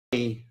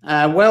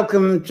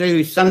Welcome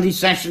to Sunday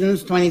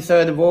Sessions,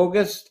 23rd of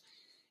August.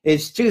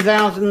 It's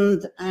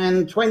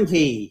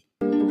 2020.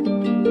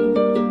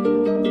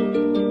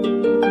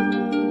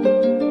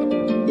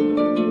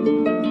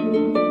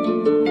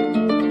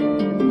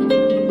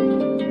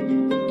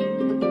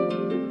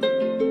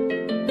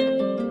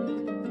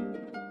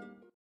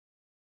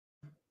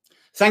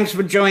 Thanks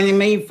for joining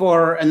me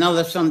for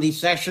another Sunday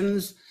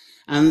Sessions.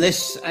 And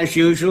this, as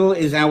usual,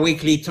 is our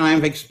weekly time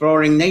of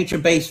exploring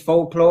nature-based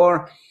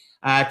folklore,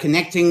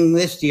 connecting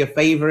this to your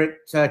favorite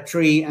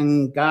tree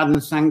and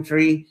garden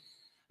sanctuary.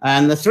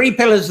 And the three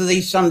pillars of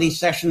these Sunday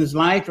Sessions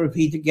live, to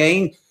repeat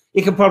again,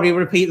 you can probably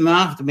repeat them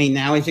after me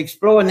now, is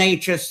explore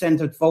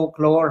nature-centered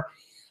folklore,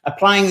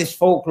 applying this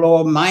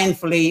folklore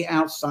mindfully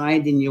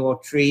outside in your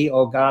tree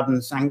or garden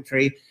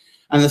sanctuary.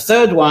 And the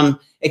third one,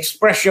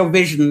 express your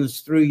visions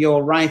through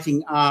your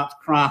writing, art,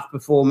 craft,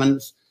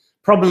 performance,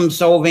 problem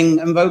solving,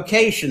 and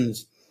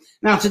vocations.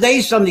 Now,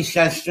 today's Sunday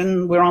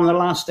session, we're on the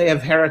last day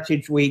of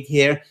Heritage Week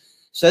here.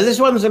 So this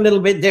one's a little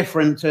bit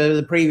different to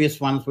the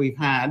previous ones we've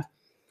had.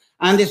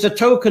 And it's a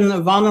token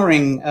of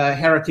honouring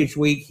Heritage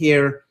Week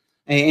here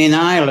in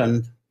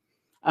Ireland.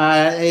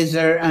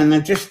 And I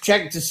just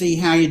checked to see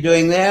how you're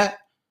doing there.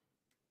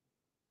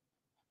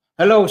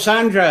 Hello,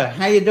 Sandra.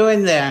 How you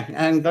doing there?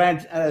 I'm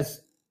glad.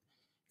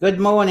 Good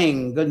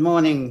morning. Good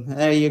morning.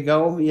 There you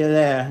go. You're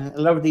there.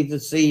 Lovely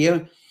to see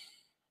you.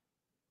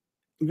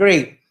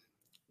 Great.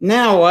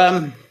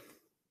 Now,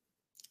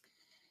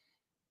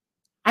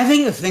 I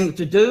think the thing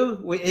to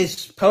do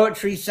is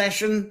poetry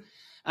session.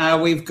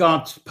 We've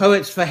got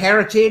Poets for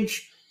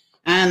Heritage,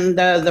 and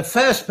the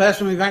first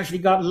person we've actually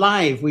got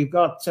live, we've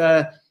got,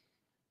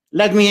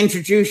 let me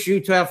introduce you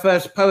to our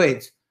first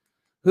poet,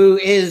 who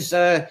is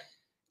Cathal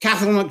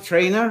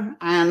McTrainer,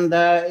 and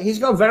he's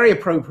got a very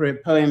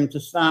appropriate poem to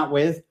start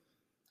with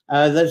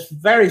that's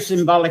very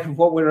symbolic of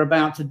what we're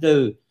about to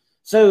do.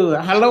 So,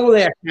 hello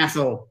there,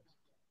 Cathal.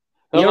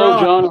 Hello,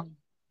 John.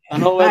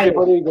 Hello,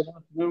 everybody. Good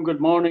afternoon, good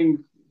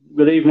morning,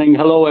 good evening.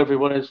 Hello,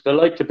 everyone. It's a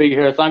delight to be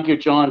here. Thank you,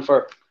 John,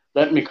 for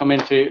letting me come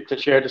in to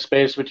share the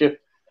space with you.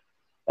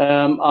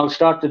 I'll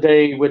start the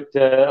day with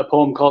a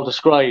poem called The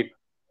Scribe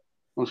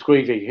from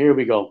Screevy. Here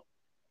we go.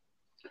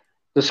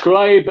 The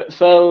scribe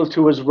fell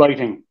to his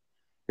writing,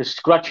 his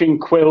scratching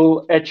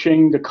quill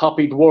etching the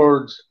copied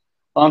words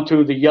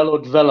onto the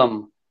yellowed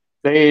vellum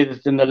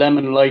bathed in the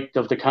lemon light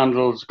of the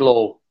candle's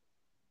glow.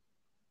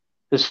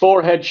 His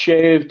forehead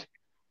shaved,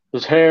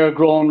 his hair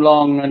grown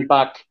long and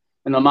back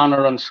in the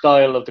manner and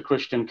style of the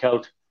Christian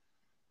Celt,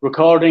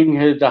 recording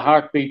the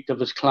heartbeat of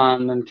his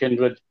clan and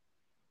kindred.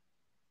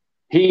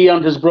 He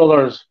and his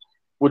brothers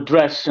would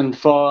dress and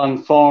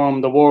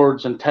form the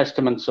words and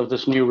testaments of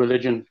this new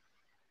religion,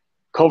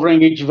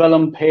 covering each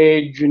vellum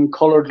page in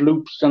coloured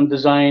loops and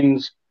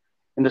designs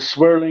in the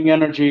swirling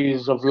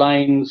energies of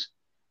lines,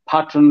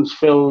 patterns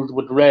filled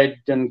with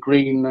red and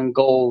green and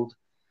gold,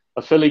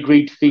 a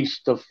filigree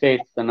feast of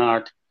faith and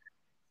art.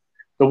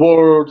 The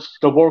works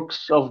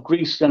of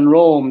Greece and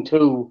Rome,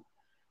 too,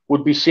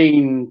 would be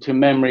set to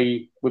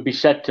memory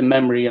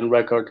and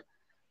record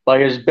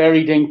by his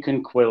buried ink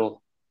and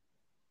quill,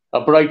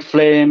 a bright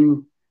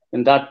flame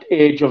in that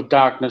age of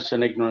darkness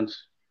and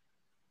ignorance.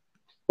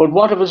 But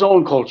what of his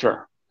own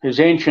culture, his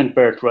ancient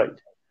birthright,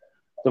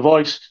 the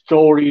voiced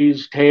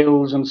stories,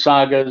 tales, and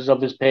sagas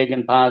of his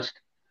pagan past,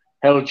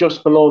 held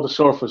just below the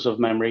surface of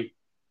memory?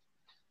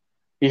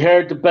 He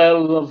heard the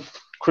bell of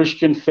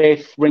Christian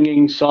faith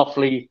ringing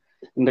softly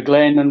in the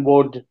glen and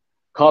wood,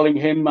 calling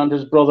him and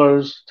his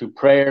brothers to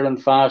prayer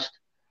and fast,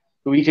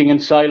 to eating in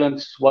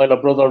silence while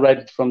a brother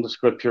read from the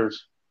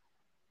scriptures,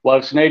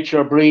 whilst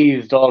nature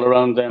breathed all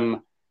around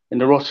them in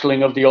the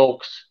rustling of the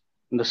oaks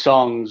and the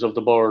songs of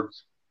the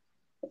birds.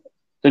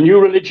 The new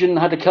religion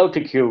had a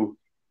Celtic hue,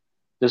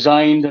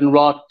 designed and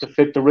wrought to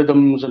fit the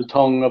rhythms and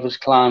tongue of his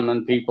clan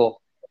and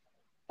people,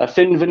 a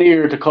thin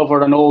veneer to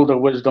cover an older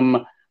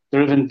wisdom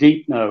driven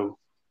deep now,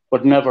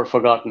 but never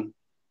forgotten.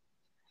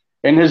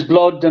 In his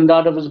blood and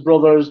that of his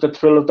brothers, the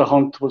thrill of the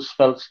hunt was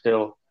felt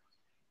still.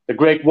 The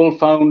great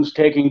wolfhounds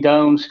taking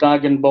down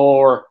stag and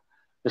boar,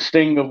 the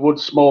sting of wood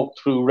smoke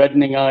through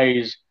reddening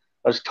eyes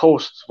as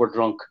toasts were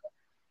drunk,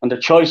 and the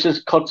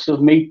choicest cuts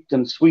of meat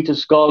and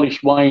sweetest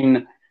Gaulish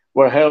wine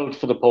were held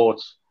for the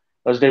poets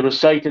as they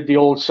recited the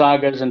old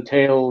sagas and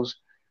tales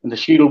in the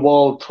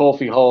shield-walled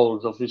trophy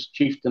halls of his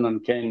chieftain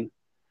and kin.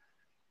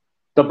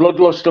 The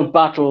bloodlust of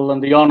battle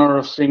and the honour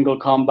of single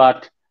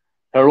combat,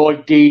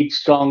 heroic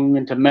deeds sung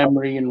into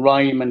memory in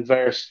rhyme and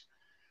verse,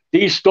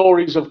 these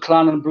stories of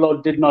clan and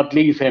blood did not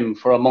leave him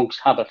for a monk's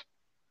habit.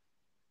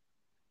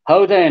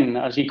 How then,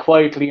 as he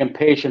quietly and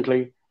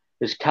patiently,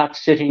 his cat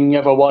sitting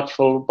ever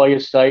watchful by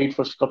his side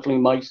for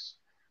scuttling mice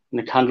in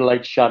the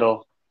candlelight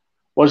shadow,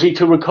 was he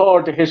to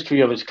record the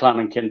history of his clan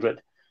and kindred?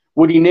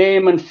 Would he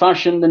name and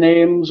fashion the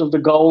names of the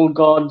Gaul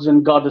gods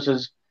and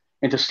goddesses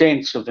into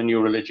saints of the new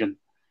religion,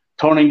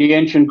 turning the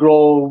ancient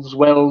groves,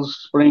 wells,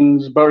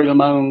 springs, burial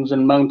mounds,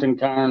 and mountain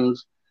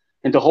cairns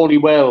into holy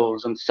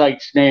wells and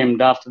sites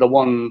named after the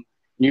one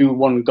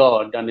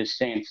God and his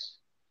saints?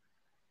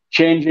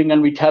 changing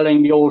and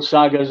retelling the old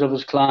sagas of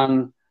his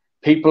clan,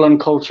 people and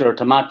culture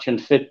to match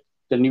and fit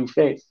the new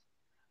faith.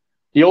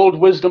 The old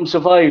wisdom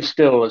survives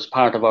still as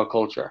part of our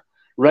culture,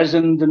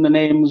 resoned in the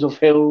names of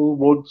hill,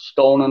 wood,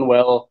 stone and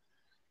well,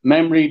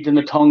 memoried in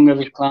the tongue of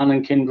his clan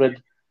and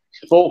kindred,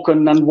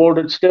 spoken and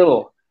worded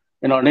still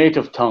in our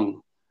native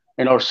tongue,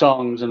 in our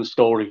songs and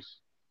stories.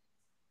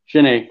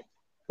 Sinead,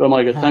 oh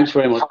my God, thanks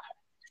very much.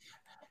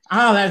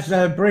 Ah,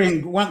 that's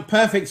brilliant. One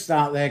perfect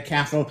start there,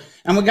 Cathal.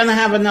 And we're going to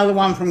have another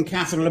one from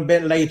Cathal a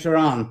bit later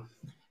on.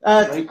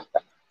 Right.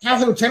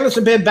 Cathal, tell us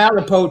a bit about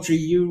the poetry.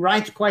 You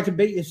write quite a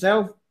bit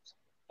yourself?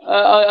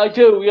 I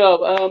do,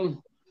 yeah.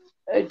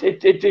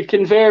 It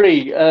can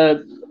vary.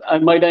 I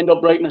might end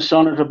up writing a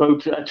sonnet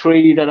about a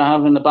tree that I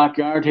have in the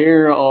backyard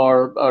here,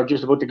 or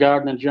just about the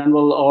garden in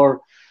general,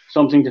 or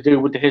something to do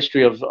with the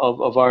history of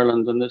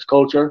Ireland and its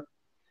culture.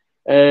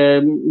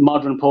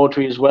 Modern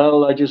poetry as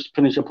well. I just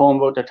finished a poem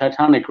about the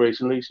Titanic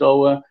recently,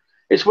 so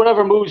it's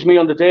whatever moves me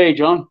on the day,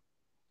 John.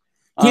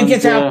 Do you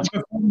get out to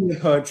perform your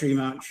poetry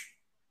much?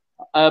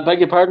 Beg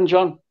your pardon,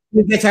 John? Do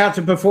you get out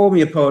to perform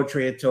your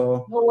poetry at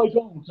all? No, I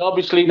don't.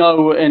 Obviously,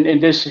 no, in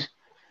this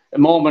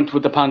moment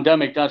with the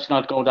pandemic, that's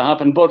not going to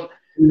happen. But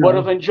what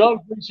I've enjoyed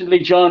recently,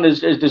 John,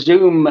 is the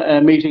Zoom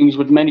meetings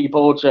with many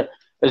poets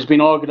has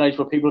been organised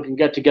where people can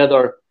get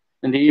together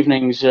in the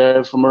evenings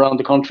from around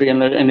the country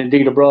and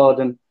indeed abroad,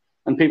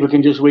 and people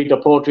can just read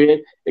their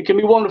poetry. It can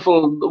be a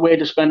wonderful way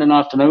to spend an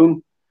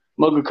afternoon,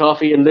 mug of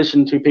coffee, and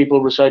listen to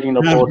people reciting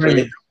their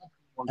poetry.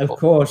 Of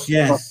course,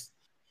 yes.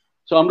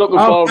 So I'm looking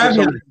forward to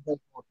some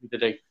poetry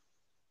today.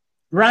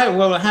 Right,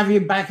 we'll have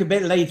you back a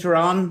bit later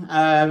on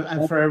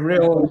for a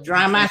real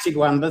dramatic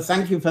one, but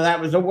thank you for that.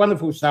 It was a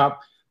wonderful start.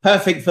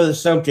 Perfect for the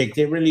subject.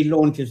 It really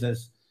launches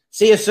us.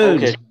 See you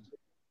soon. Okay.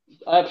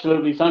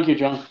 Absolutely. Thank you,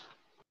 John.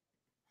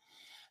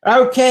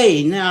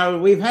 Okay, now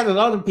we've had a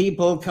lot of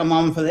people come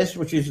on for this,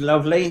 which is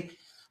lovely.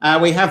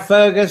 We have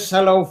Fergus.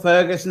 Hello,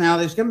 Fergus. Now,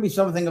 there's going to be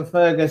something of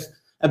Fergus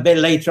a bit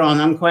later on.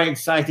 I'm quite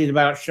excited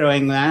about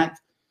showing that.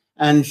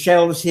 And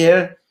Shell's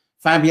here.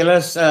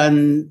 Fabulous.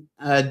 And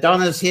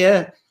Donna's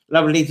here.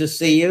 Lovely to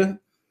see you.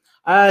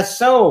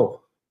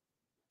 So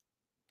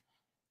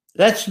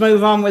let's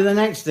move on with the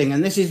next thing.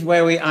 And this is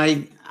where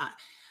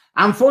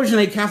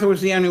unfortunately, Cathal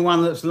was the only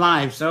one that's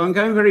live. So I'm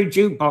going very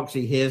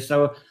jukeboxy here.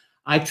 So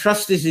I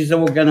trust this is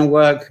all going to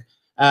work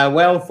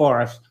well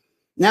for us.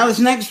 Now, this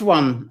next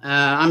one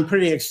I'm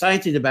pretty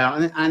excited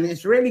about. And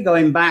it's really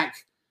going back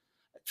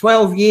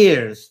 12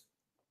 years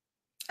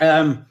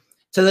to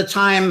the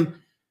time.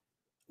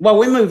 Well,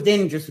 we moved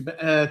in just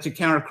to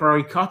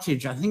Carracroy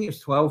Cottage, I think it's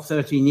 12,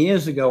 13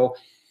 years ago.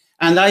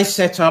 And I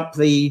set up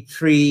the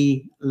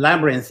tree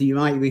labyrinth that you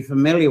might be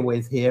familiar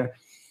with here.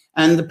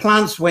 And the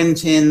plants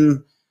went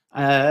in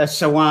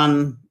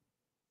Sawan,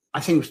 I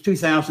think it was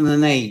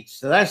 2008.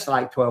 So that's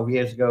like 12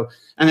 years ago.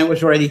 And it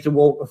was ready to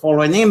walk the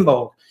following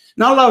Imbolc.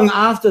 Not long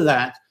after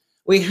that,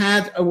 we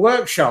had a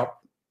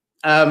workshop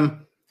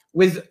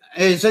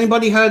has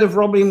anybody heard of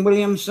Robin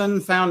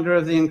Williamson, founder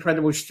of the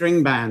Incredible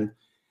String Band?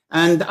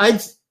 And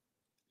I'd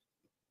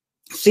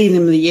seen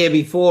him the year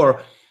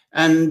before,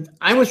 and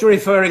I was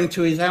referring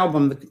to his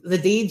album, The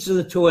Deeds of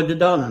the Tuath De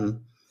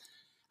Danann.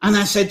 And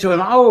I said to him,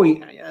 oh,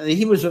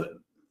 he was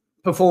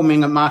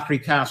performing at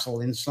Markrey Castle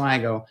in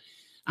Sligo.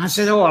 I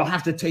said, oh, I'll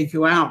have to take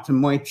you out to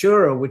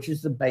Moytura, which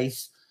is the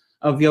base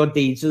of your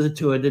Deeds of the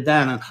Tuath De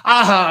Danann.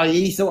 Aha,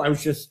 he thought I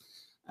was just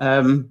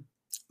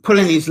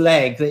pulling his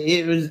leg.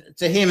 It was,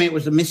 to him, it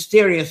was a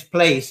mysterious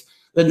place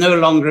that no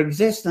longer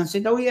exists. And I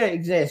said, oh, yeah, it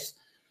exists.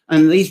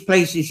 And these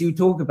places you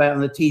talk about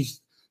in the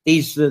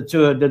Deeds of the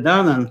Tuath De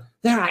Danann,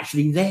 they're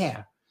actually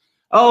there.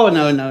 Oh,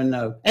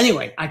 no.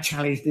 Anyway, I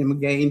challenged him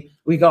again.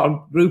 We got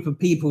a group of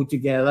people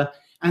together,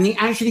 and he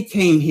actually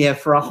came here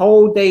for a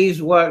whole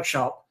day's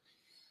workshop.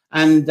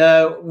 And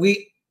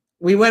we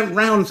went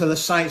round to the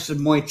sites of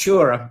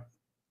Moytura,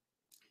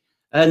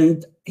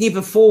 and he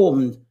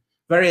performed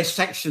various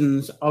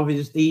sections of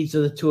his Deeds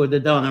of the Tuath De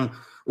Danann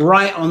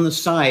right on the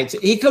site.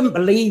 He couldn't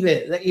believe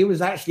it, that he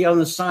was actually on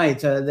the site,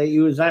 that he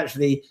was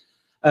actually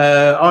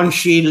on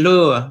Sheen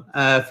Lure,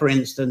 for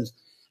instance.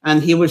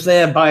 And he was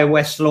there by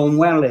West Lawn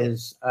Well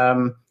is,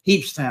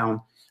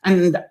 Heapstown,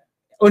 and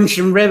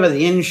Unshin River,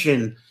 the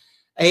Inshin,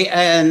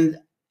 and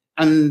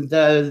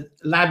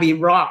Labby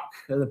Rock,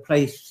 the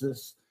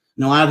places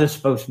Noada's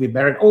supposed to be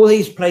buried, all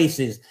these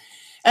places.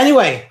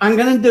 Anyway, I'm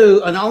going to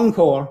do an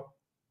encore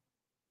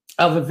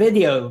of a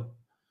video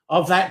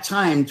of that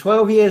time,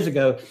 12 years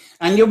ago,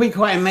 and you'll be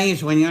quite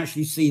amazed when you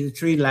actually see the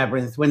tree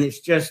labyrinth, when it's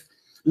just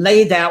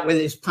laid out with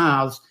its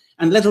paths,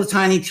 and little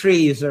tiny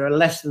trees that are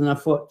less than a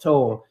foot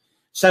tall.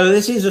 So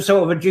this is a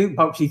sort of a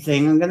jukeboxy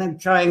thing. I'm going to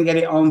try and get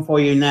it on for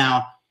you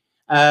now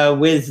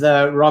with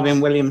Robin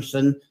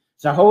Williamson.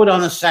 So hold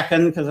on a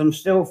second, because I'm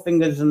still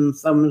fingers and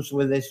thumbs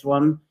with this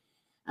one.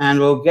 And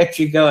we'll get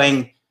you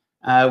going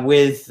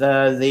with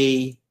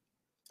the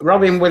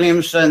Robin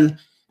Williamson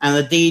and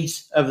the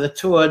Deeds of the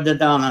Tuath De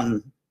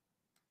Danann.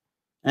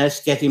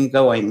 Let's get him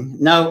going.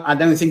 No, I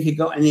don't think you've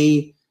got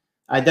any.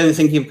 I don't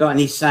think you've got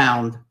any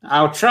sound.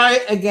 I'll try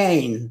it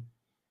again.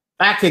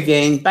 Back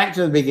again, back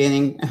to the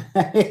beginning.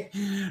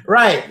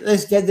 Right,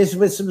 let's get this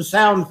with some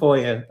sound for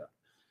you.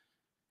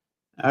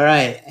 All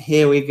right,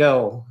 here we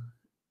go.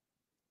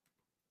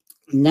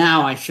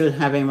 Now I should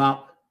have him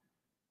up.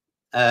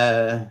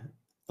 Well,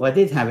 I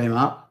did have him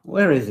up.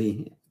 Where is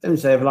he? Don't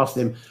say I've lost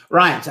him.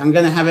 Right, I'm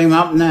going to have him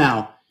up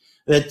now.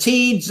 The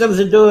Teeds of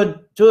the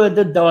Tuatha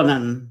De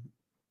Danann.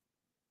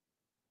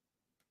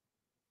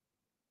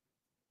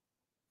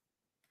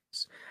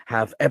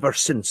 Have ever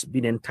since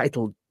been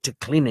entitled to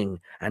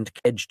cleaning and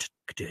edged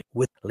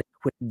with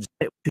liquids.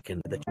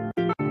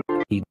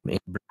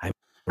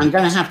 I'm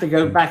going to have to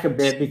go back a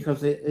bit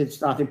because it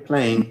started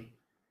playing.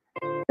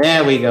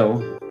 There we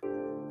go.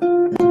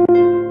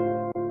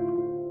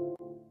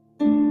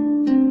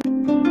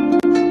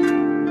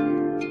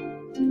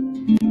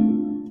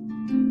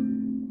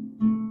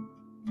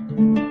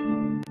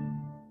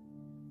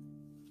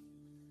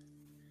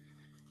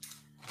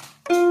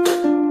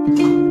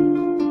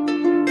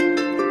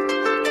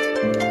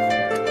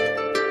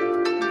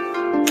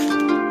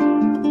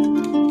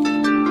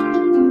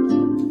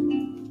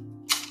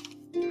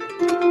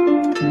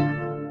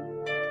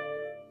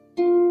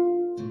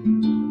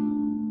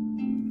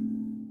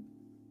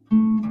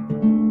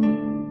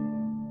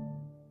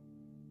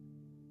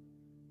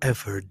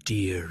 Ever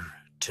dear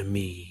to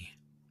me,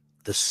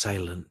 the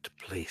silent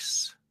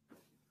place,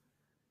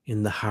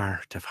 in the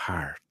heart of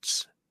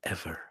hearts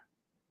ever,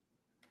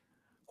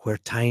 where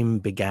time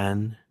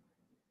began,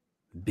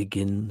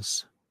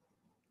 begins,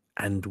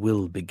 and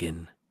will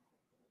begin.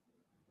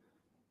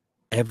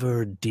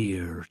 Ever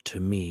dear to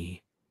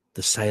me,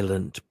 the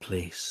silent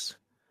place,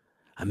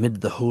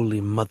 amid the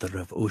holy mother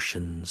of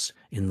oceans,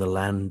 in the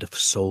land of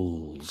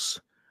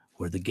souls,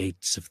 where the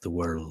gates of the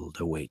world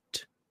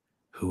await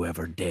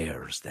whoever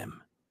dares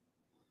them.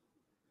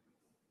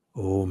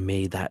 Oh,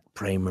 may that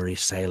primary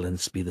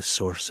silence be the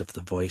source of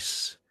the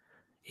voice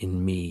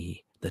in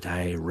me that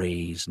I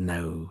raise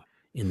now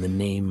in the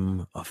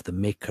name of the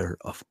Maker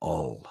of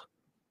all.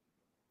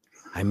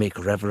 I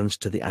make reverence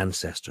to the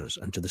ancestors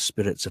and to the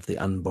spirits of the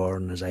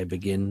unborn as I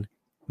begin.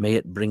 May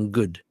it bring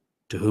good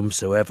to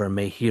whomsoever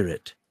may hear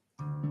it.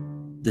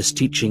 This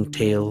teaching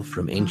tale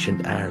from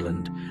ancient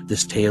Ireland,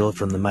 this tale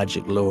from the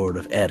magic lore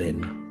of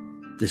Erin,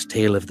 this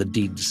tale of the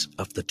deeds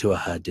of the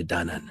Tuatha De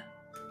Danann.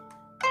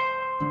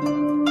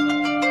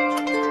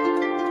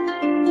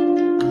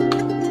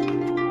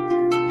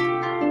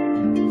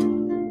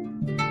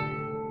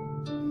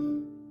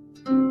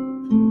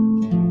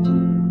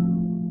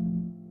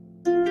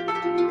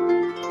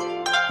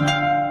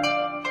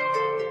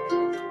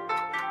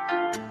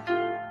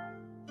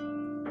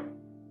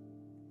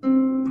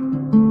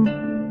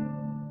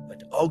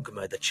 But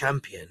Ogma the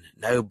champion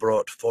now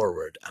brought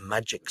forward a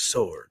magic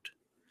sword,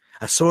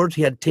 a sword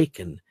he had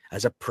taken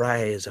as a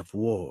prize of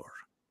war.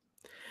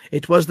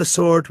 It was the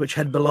sword which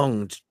had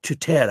belonged to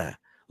Tara,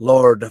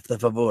 lord of the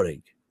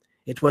Favorig.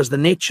 It was the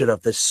nature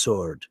of this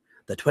sword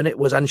that when it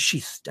was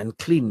unsheathed and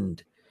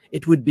cleaned,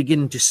 it would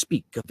begin to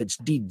speak of its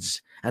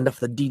deeds and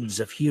of the deeds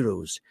of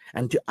heroes,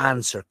 and to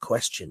answer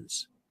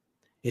questions.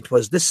 It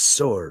was this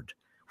sword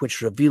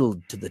which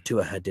revealed to the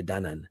Tuatha De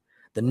Danann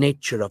the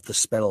nature of the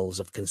spells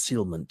of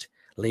concealment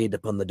laid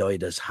upon the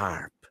Doida's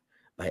harp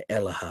by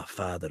Elaha,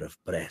 father of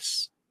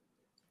Bress.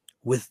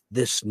 With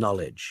this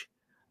knowledge,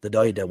 the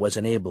Doida was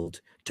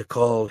enabled to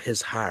call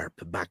his harp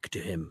back to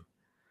him,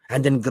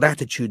 and in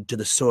gratitude to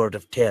the sword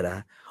of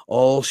Tara,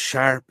 all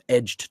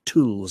sharp-edged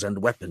tools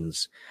and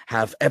weapons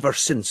have ever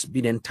since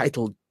been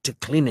entitled to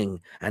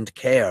cleaning and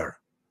care.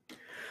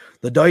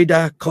 The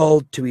Doida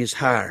called to his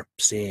harp,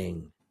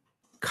 saying,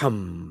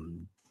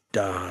 "Come,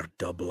 Dar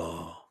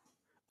Doblaw,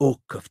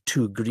 oak of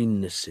two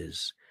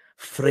greennesses,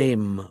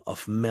 frame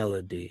of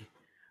melody,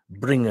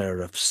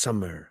 bringer of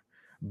summer,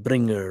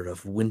 bringer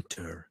of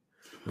winter,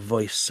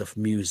 voice of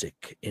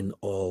music in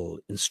all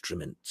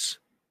instruments."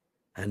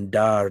 And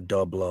Dar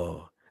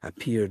Doblaw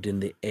appeared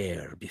in the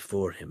air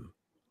before him.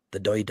 The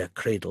Doida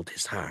cradled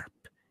his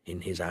harp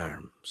in his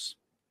arms,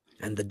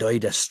 and the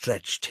Doida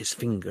stretched his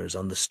fingers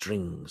on the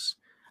strings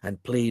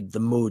and played the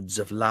modes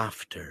of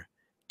laughter,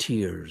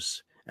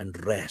 tears,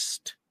 and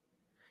rest.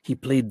 He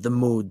played the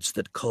modes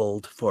that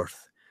called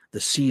forth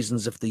the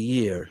seasons of the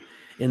year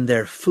in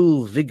their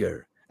full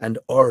vigor and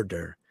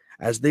order,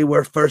 as they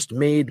were first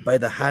made by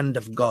the hand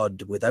of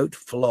God, without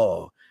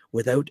flaw,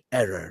 without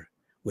error,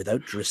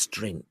 without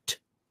restraint.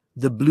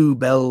 The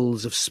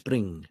bluebells of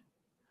spring,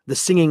 the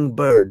singing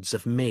birds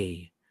of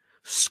May,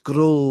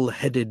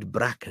 scroll-headed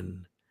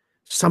bracken,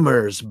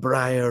 summer's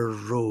briar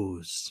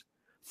rose,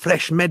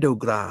 fresh meadow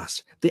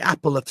grass, the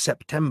apple of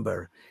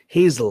September,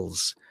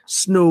 hazels,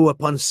 snow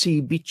upon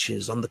sea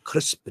beaches on the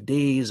crisp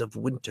days of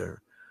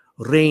winter,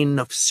 rain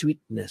of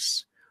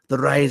sweetness, the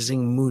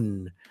rising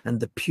moon, and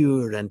the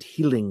pure and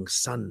healing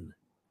sun.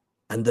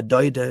 And the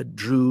Doida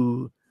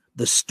drew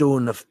the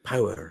stone of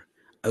power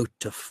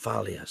out of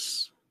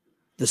Phalias,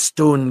 the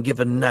stone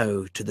given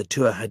now to the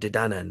Tuatha De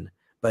Danann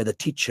by the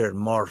teacher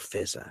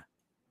Morfeza,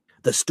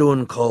 the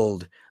stone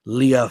called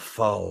Lia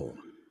Fal,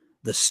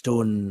 the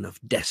stone of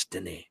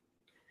destiny.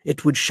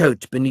 It would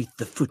shout beneath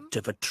the foot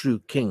of a true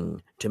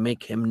king to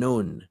make him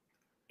known,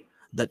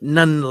 that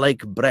none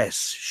like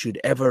Bress should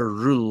ever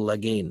rule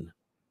again.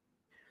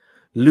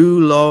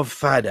 Lugh Love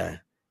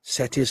Fada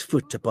set his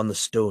foot upon the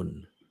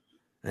stone,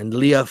 and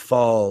Leah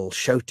Fall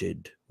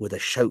shouted with a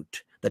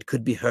shout that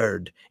could be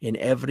heard in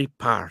every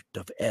part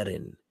of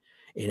Erin,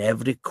 in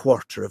every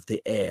quarter of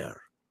the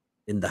air,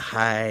 in the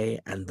high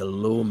and the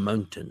low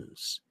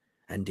mountains,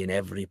 and in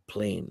every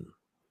plain.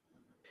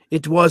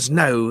 It was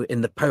now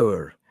in the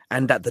power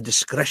and at the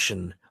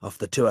discretion of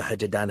the Tuatha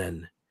De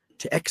Danann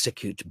to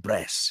execute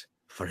Bress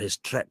for his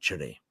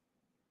treachery.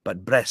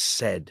 But Bress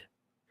said,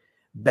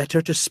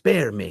 "Better to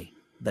spare me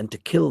than to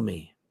kill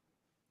me."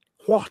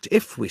 "What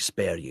if we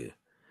spare you?"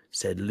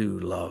 said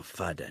Lugh Love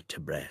Fada to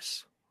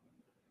Bress.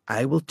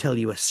 "I will tell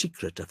you a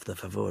secret of the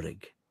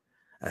Favorig,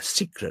 a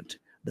secret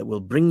that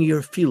will bring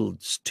your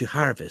fields to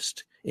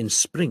harvest in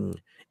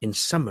spring, in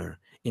summer,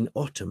 in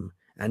autumn,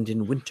 and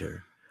in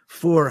winter,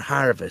 4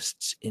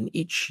 harvests in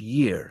each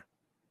year."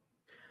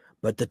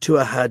 But the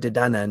Tuatha De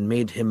Danann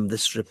made him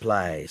this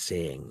reply,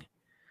 saying,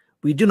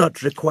 "We do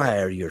not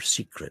require your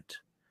secret.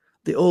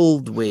 The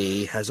old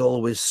way has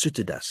always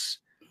suited us,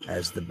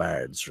 as the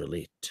bards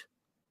relate.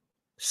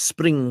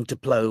 Spring to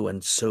plough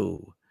and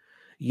sow,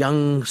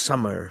 young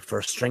summer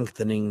for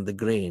strengthening the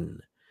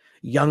grain,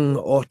 young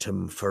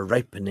autumn for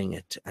ripening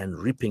it and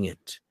reaping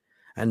it,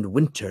 and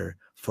winter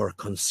for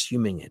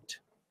consuming it.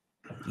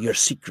 Your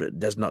secret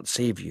does not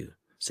save you,"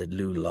 said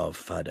Lugh Love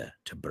Fada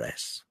to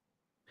Bress.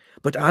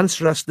 "But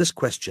answer us this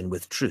question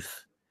with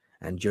truth,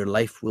 and your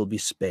life will be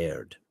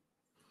spared.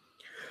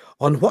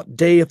 On what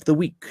day of the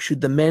week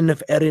should the men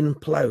of Erin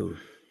plough?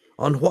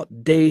 On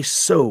what day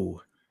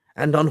sow?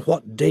 And on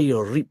what day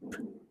reap?"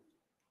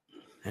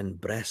 And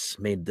Bress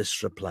made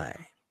this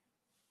reply,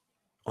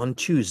 "On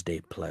Tuesday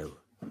plough,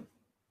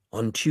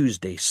 on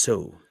Tuesday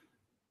sow,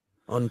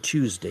 on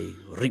Tuesday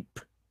reap."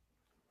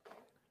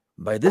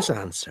 By this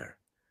answer,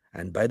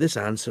 and by this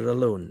answer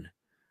alone,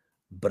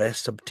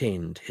 Bress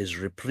obtained his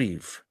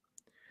reprieve.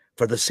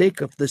 For the sake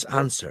of this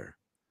answer,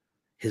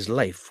 his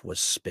life was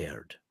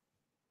spared.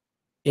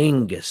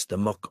 Aengus the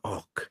Muck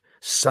Ock,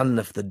 son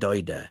of the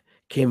Doida,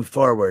 came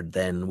forward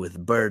then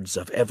with birds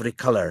of every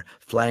colour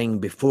flying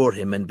before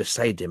him and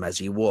beside him as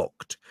he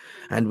walked,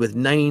 and with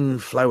 9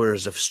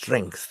 flowers of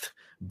strength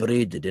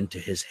braided into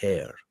his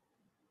hair.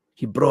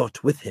 He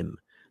brought with him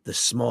the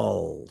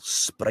small,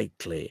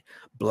 sprightly,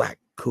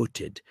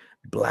 black-coated,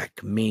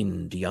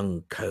 black-maned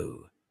young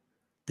cow,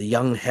 the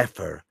young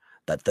heifer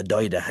that the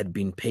Doida had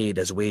been paid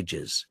as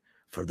wages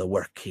for the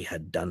work he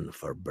had done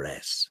for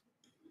Bress.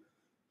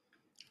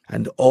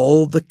 And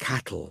all the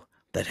cattle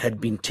that had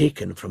been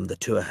taken from the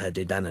Tuatha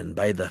De Danann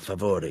by the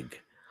Favorig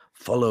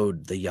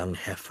followed the young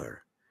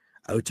heifer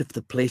out of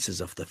the places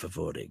of the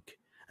Favorig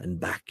and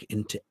back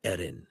into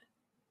Erin.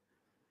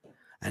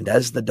 And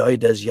as the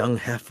Doida's young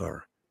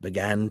heifer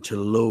began to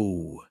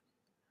low,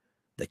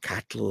 the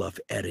cattle of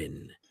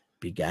Erin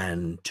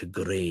began to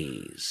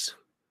graze.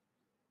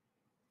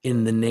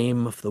 In the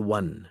name of the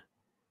One,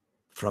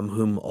 from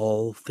whom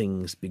all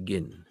things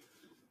begin,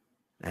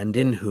 and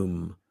in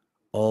whom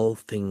all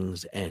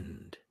things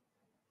end,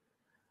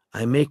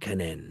 I make an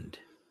end.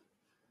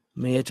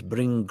 May it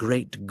bring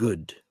great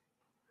good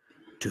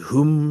to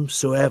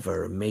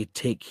whomsoever may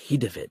take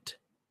heed of it.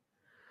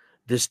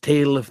 This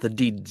tale of the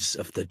deeds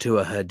of the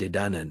Tuatha De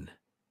Danann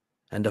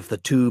and of the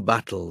 2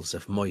 battles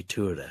of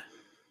Moytura,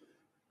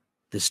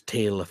 this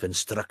tale of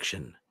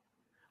instruction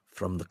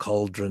from the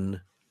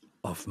cauldron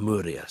of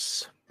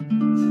Murias.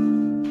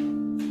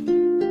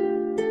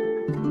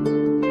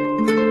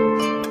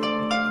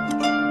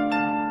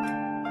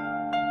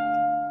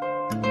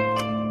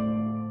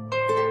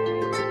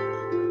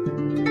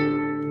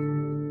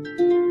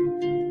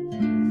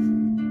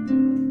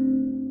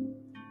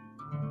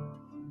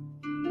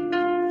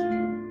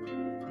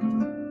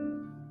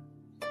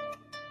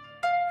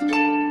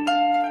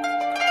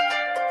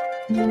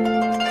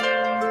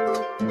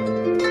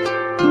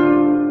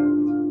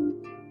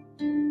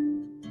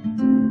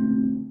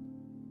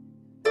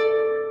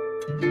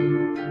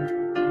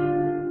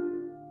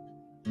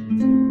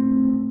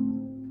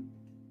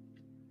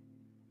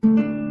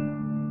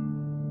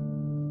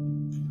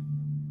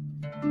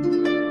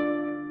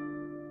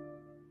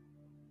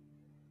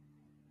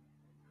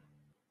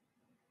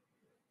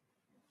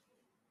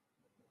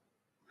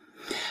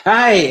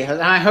 Hi,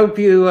 I hope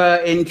you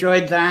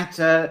enjoyed that.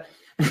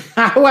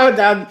 Well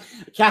done.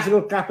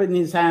 Cathal clapping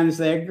his hands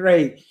there.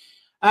 Great.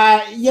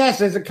 Yes,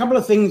 there's a couple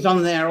of things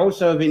on there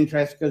also of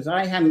interest because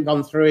I hadn't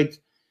gone through it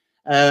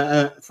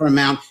for a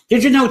moment.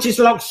 Did you notice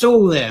Loch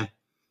Sool there?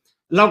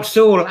 Loch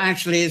Sool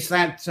actually is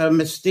that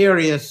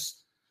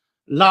mysterious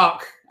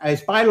loch.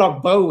 It's by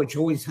Loch Bow, which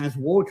always has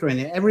water in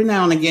it. Every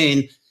now and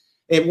again,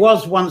 it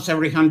was once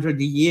every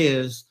 100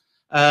 years,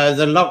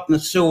 the Loch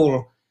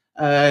Sool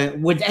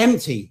would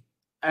empty.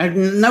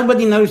 And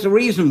nobody knows the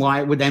reason why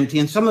it would empty.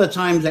 And some of the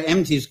times it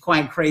empties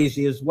quite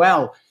crazy as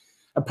well.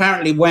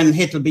 Apparently, when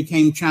Hitler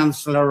became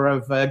Chancellor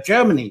of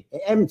Germany,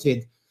 it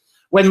emptied.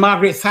 when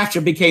Margaret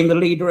Thatcher became the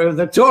leader of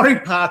the Tory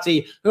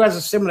party, who has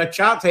a similar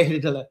chart to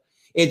Hitler.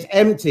 It's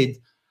emptied.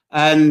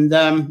 And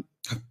I'm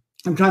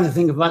trying to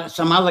think about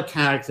some other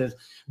characters.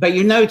 But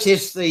you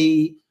notice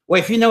well,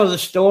 if you know the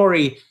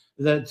story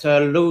that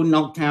Lou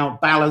knocked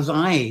out Balor's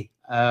eye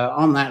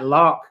on that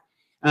lock,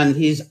 and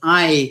his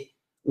eye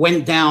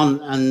went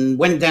down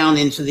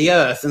into the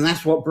earth, and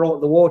that's what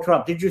brought the water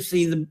up. Did you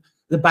see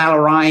the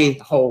Balor eye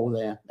hole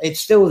there?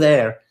 It's still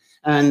there.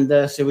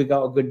 And so we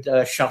got a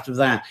good shot of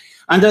that.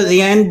 And at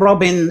the end,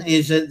 Robin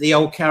is at the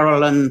Old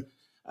Carolan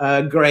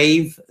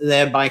grave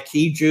there by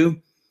Keju.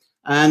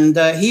 And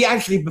he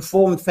actually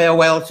performed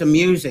Farewell to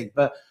Music,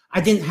 but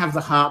I didn't have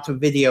the heart to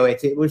video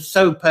it. It was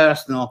so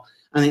personal,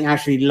 and I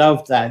actually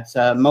loved that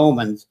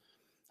moment.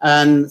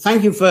 And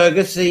thank you,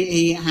 Fergus.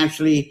 He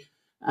actually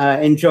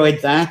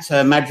enjoyed that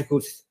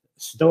magical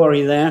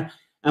story there.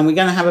 And we're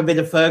going to have a bit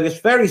of Fergus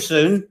very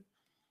soon.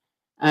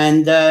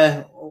 And,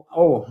 I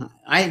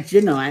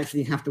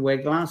actually have to wear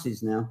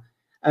glasses now.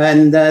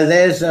 And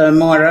there's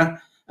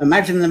Moira.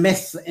 Imagine the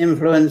myth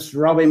influenced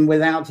Robin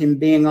without him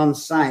being on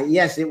site.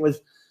 Yes, it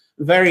was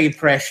very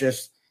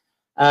precious,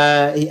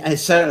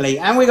 certainly.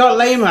 And we got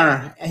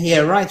Lamer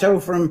here, right over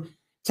from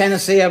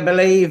Tennessee, I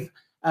believe.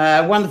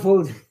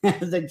 Wonderful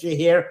that you're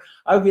here.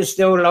 I hope you're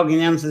still logging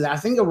into that. I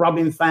think a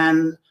Robin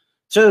fan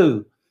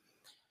too.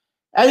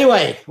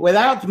 Anyway,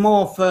 without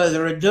more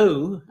further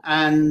ado,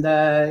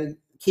 and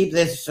keep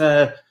this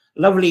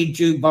lovely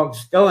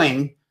jukebox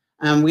going,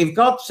 and we've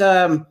got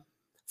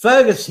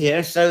Fergus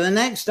here. So the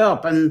next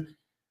up, and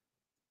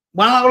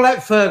well, I'll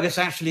let Fergus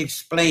actually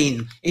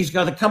explain. He's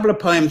got a couple of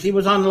poems. He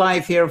was on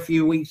live here a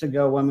few weeks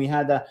ago when we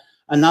had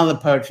another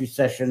poetry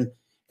session.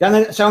 So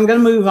I'm going to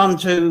move on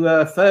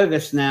to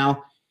Fergus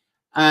now,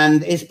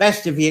 and it's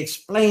best if he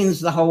explains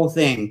the whole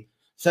thing.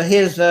 So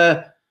here's,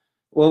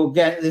 we'll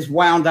get this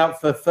wound up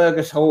for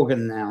Fergus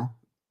Horgan now.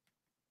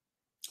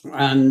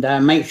 And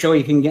make sure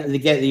you can get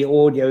the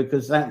audio,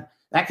 because that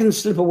can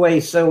slip away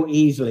so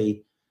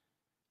easily.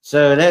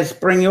 So let's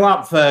bring you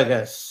up,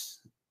 Fergus.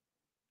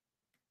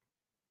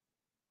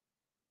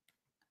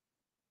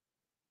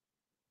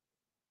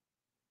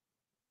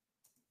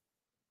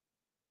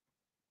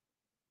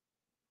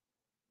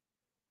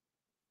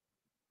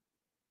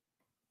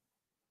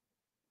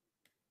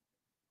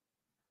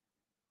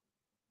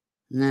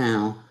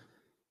 Now.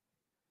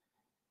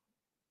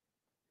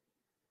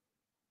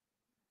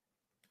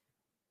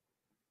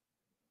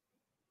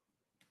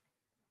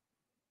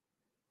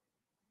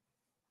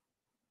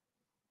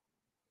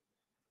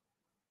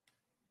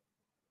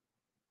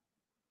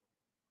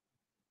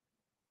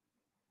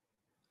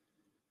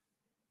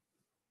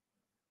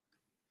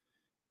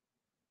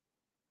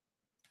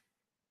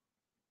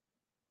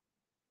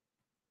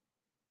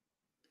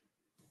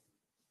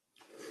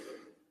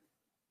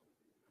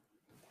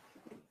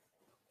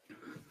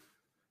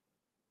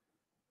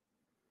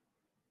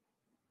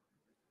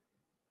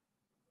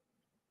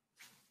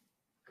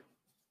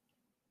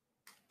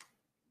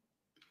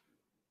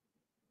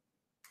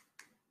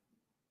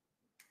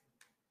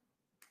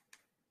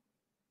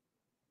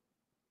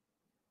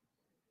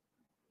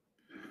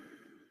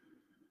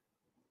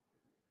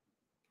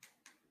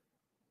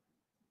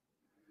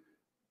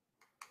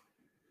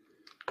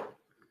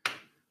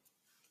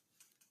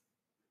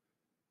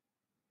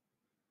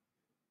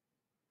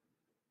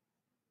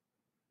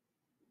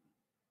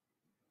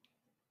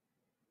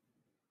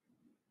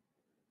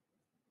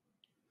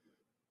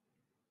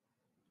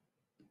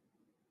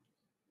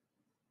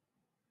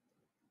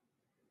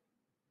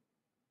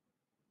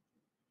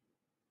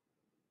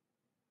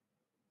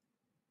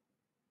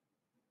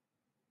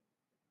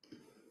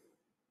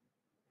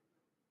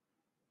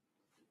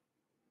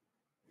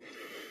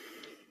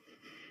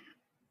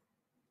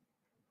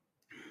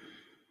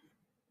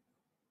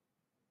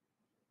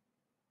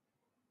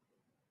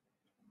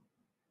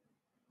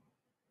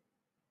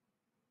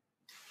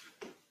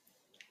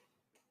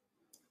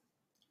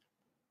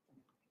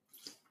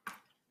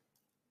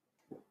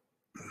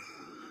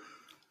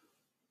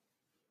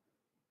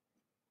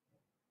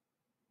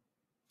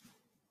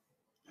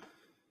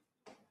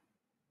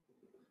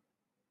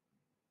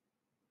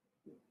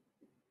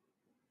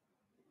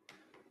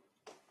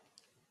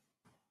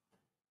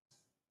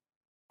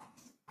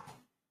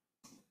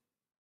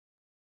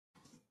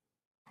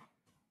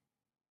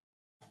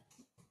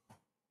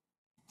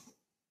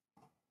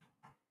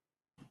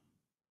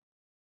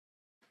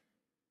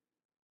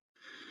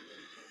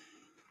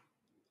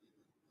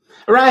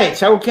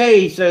 Right,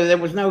 okay, so there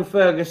was no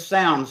Fergus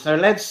sound. So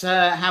let's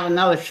have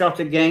another shot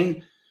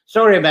again.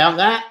 Sorry about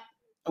that.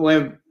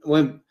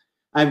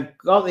 I've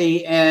got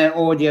the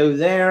audio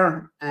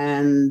there,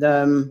 and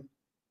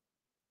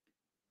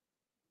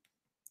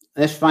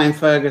let's find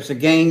Fergus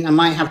again. I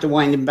might have to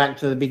wind him back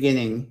to the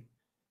beginning.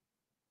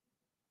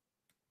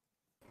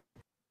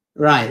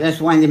 Right,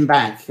 let's wind him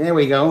back. There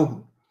we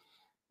go.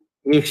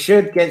 You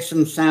should get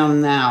some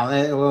sound now.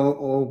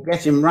 We'll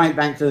get him right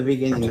back to the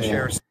beginning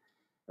there.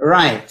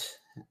 Right,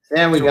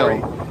 there we go.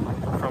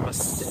 From a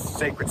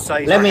sacred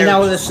site. Let me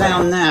know the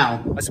sound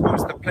now. I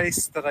suppose the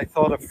place that I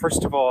thought of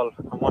first of all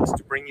I wanted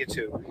to bring you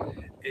to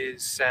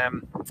is I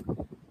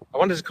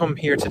wanted to come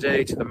here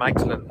today to the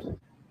Magdalen,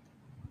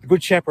 the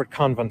Good Shepherd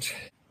Convent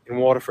in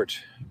Waterford,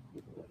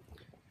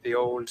 the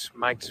old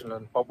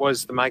Magdalen, what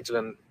was the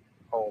Magdalen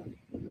home.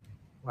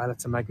 Well,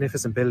 it's a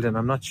magnificent building.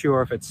 I'm not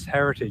sure if it's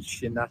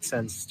heritage in that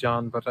sense,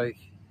 John, but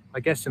I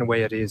guess in a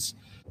way it is.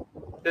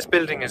 This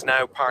building is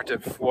now part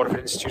of Waterford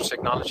Institute of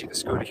Technology, the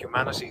School of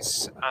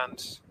Humanities,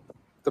 and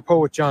the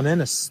poet John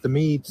Ennis, the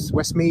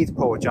Westmeath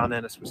poet John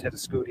Ennis, was head of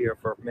school here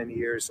for many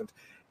years, and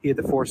he had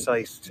the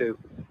foresight to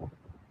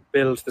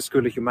build the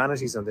School of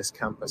Humanities on this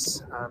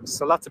campus.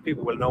 So lots of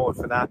people will know it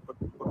for that, but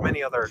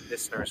many other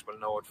listeners will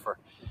know it for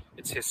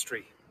its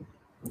history,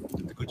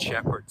 the Good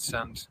Shepherds.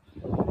 And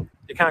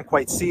you can't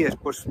quite see it,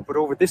 but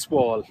over this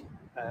wall,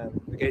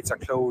 the gates are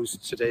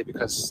closed today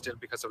because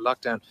of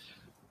lockdown,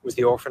 was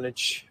the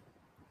orphanage.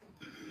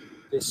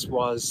 This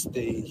was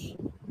the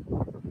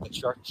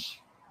church.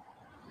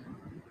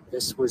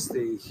 This was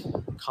the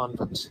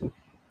convent.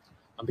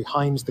 And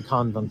behind the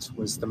convent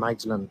was the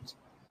Magdalen.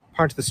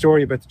 Part of the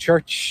story about the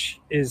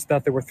church is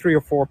that there were 3 or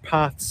 4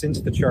 paths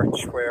into the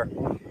church where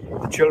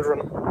the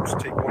children would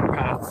take one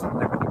path and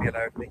they wouldn't be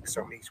allowed to mix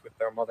or meet with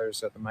their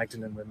mothers, the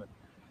Magdalen women.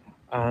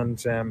 And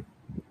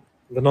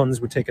the nuns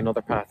would take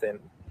another path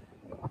in.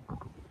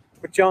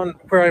 But John,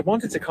 where I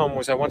wanted to come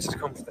to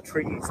the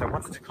trees. I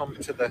wanted to come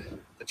to the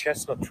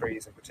chestnut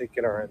trees in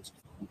particular, and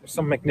there's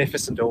some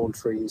magnificent old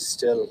trees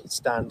still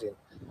standing.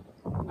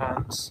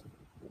 And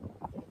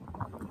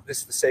this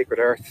is the sacred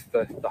earth,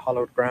 the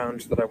hallowed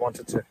ground that I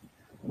wanted to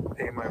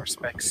pay my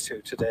respects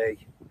to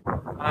today.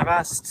 And I've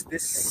asked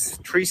this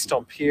tree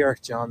stump here,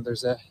 John, I don't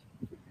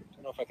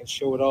know if I can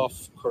show it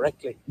off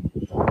correctly,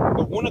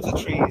 but one of the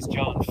trees,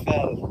 John,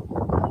 fell.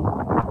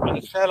 And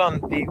it fell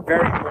on the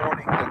very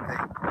morning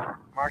that the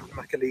Martin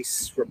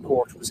McAleese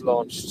report was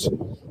launched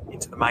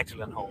into the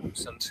Magdalen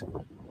homes.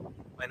 And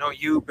I know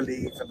you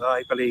believe, and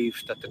I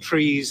believe, that the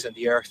trees and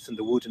the earth and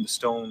the wood and the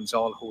stones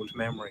all hold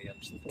memory,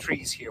 and the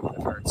trees here would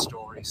have heard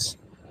stories.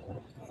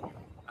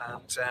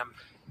 And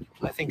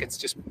I think it's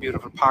just a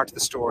beautiful part of the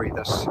story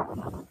that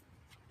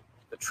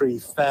the tree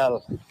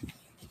fell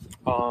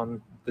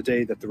on the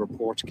day that the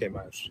report came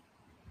out.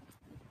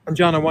 And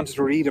John, I wanted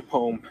to read a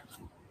poem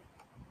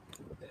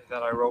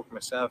that I wrote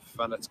myself,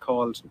 and it's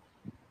called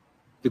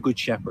The Good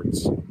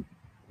Shepherds.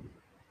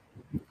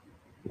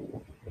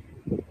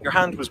 Your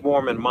hand was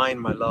warm in mine,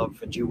 my love,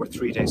 and you were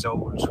 3 days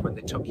old when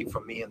they took you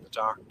from me in the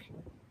dark.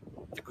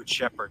 The Good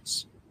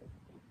Shepherds.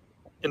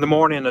 In the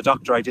morning, a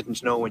doctor I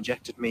didn't know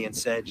injected me and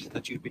said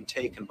that you'd been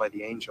taken by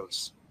the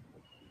angels,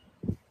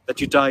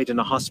 that you died in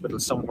a hospital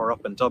somewhere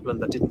up in Dublin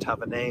that didn't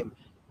have a name.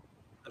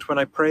 And when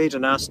I prayed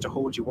and asked to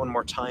hold you one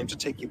more time, to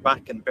take you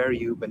back and bury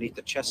you beneath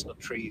the chestnut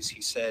trees,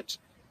 he said,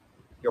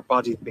 your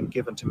body had been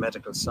given to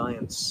medical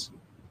science.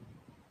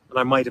 And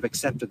I might have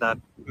accepted that,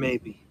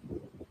 maybe.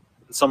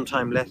 And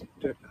sometime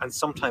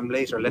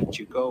later let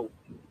you go.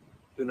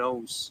 Who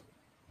knows?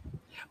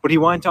 But he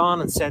went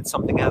on and said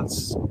something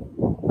else,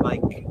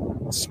 like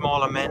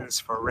small amends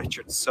for a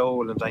wretched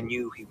soul, and I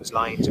knew he was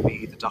lying to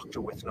me, the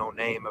doctor with no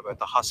name, about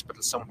the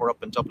hospital somewhere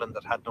up in Dublin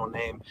that had no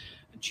name,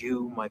 and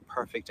you, my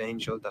perfect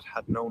angel, that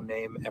had no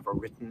name ever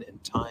written in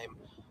time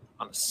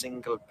on a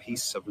single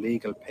piece of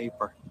legal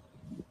paper.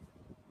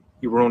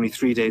 You were only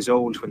 3 days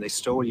old when they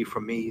stole you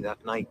from me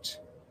that night.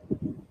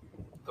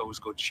 Those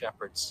good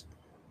shepherds.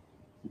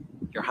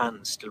 Your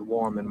hand still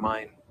warm in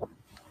mine.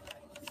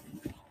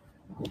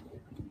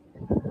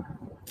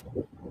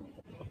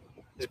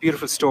 There's a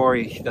beautiful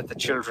story that the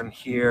children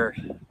here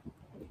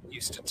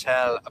used to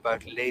tell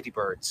about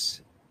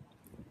ladybirds.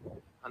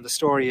 And the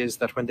story is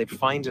that when they'd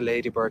find a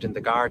ladybird in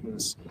the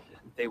gardens,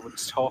 they would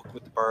talk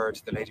with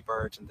the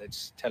ladybird, and they'd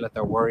tell it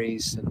their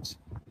worries, and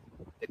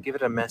they'd give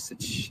it a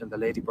message, and the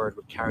ladybird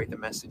would carry the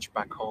message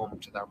back home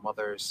to their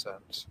mothers,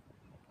 and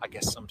I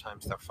guess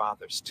sometimes their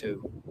fathers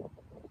too.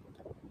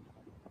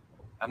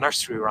 A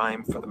nursery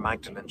rhyme for the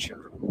Magdalen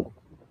children.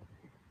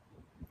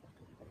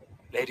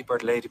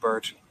 Ladybird,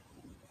 ladybird,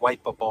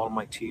 wipe up all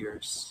my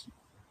tears.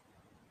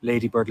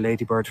 Ladybird,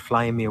 ladybird,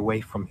 fly me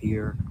away from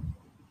here.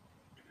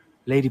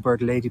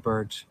 Ladybird,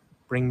 ladybird,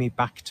 bring me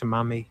back to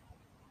Mammy.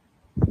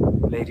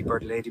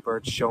 Ladybird,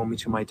 ladybird, show me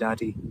to my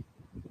daddy.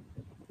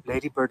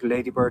 Ladybird,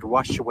 ladybird,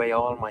 wash away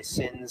all my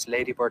sins.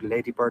 Ladybird,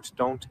 ladybird,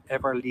 don't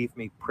ever leave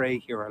me pray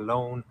here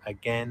alone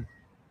again.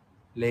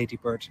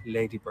 Ladybird,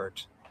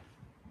 ladybird,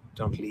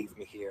 don't leave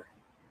me here.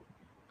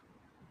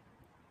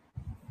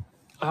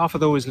 I offer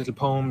those little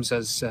poems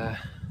as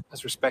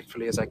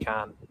respectfully as I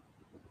can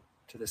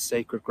to this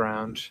sacred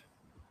ground,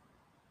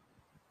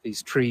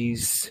 these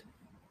trees,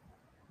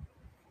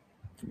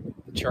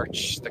 the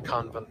church, the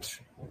convent,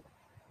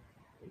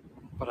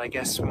 but I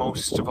guess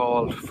most of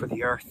all for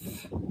the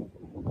earth and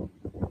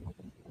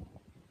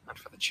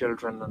for the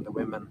children and the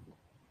women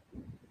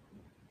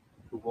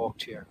who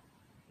walked here.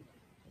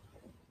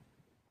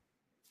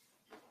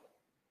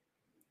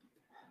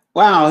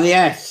 Wow,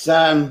 yes,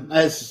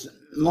 as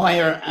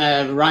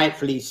Moira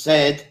rightfully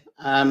said,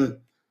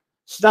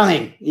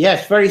 Stunning.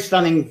 Yes, very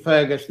stunning,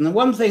 Fergus. And the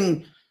one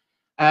thing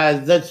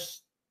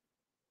that's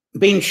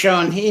been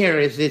shown here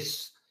is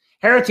this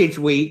Heritage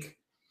Week.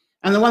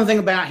 And the one thing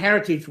about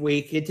Heritage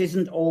Week, it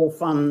isn't all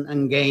fun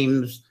and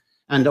games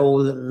and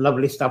all the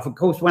lovely stuff. Of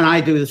course, when I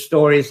do the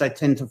stories, I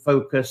tend to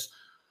focus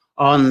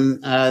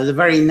on the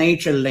very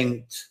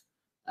nature-linked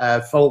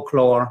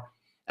folklore.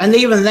 And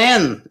even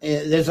then,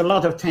 there's a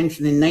lot of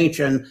tension in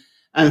nature.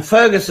 And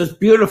Fergus has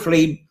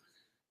beautifully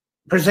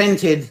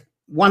presented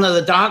one of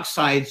the dark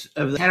sides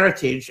of the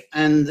heritage.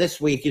 And this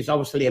week is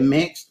obviously a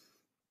mix.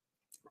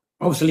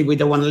 Obviously, we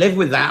don't want to live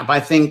with that. But I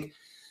think,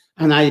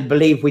 and I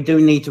believe we do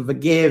need to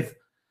forgive.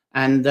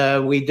 And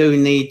we do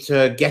need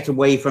to get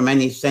away from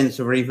any sense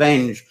of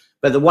revenge.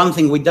 But the one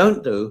thing we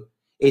don't do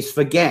is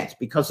forget,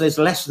 because there's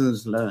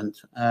lessons learned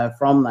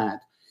from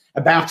that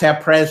about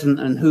our present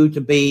and who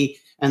to be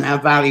and our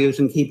values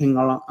and keeping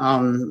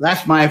on.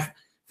 That's my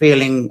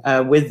feeling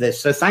with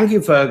this. So thank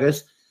you,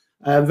 Fergus.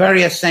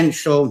 Very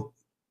essential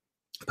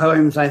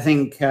poems, I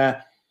think,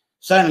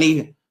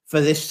 certainly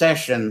for this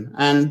session,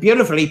 and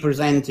beautifully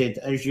presented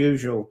as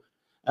usual.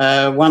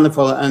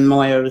 Wonderful, and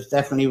Moya was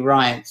definitely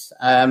right.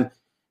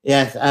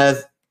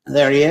 Yes,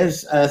 there he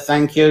is.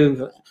 Thank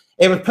you.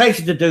 It was a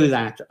pleasure to do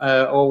that,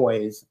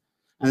 always.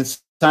 And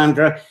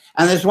Sandra.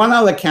 And there's one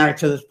other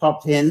character that's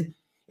popped in.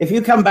 If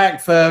you come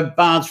back for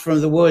Bards from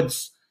the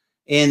Woods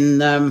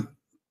in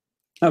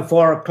at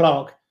 4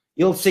 o'clock,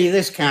 you'll see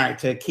this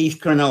character, Keith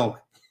Cranach.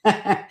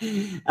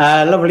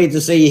 Lovely to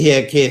see you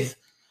here, Keith.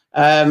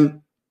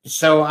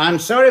 So I'm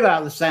sorry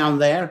about the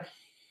sound there.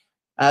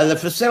 The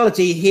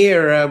facility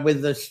here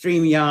with the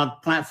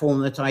StreamYard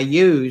platform that I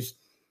use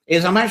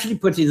is I'm actually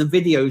putting the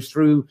videos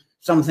through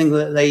something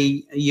that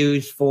they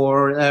use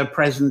for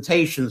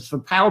presentations for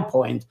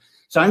PowerPoint.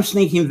 So I'm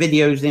sneaking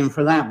videos in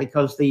for that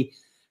because the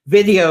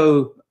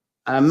video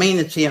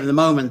amenity at the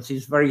moment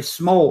is very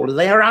small.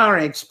 They are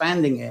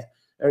expanding it.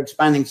 They're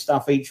expanding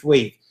stuff each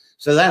week.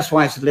 So that's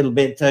why it's a little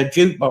bit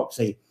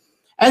jukeboxy.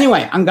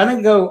 Anyway, I'm going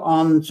to go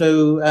on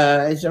to,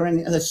 is there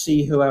any, let's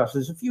see who else.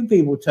 There's a few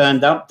people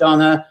turned up.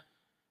 Donna,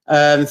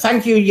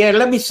 thank you. Yeah,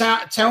 let me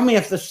tell me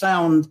if the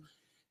sound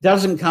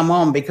doesn't come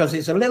on, because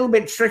it's a little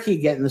bit tricky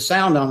getting the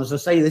sound on. As I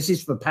say, this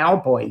is for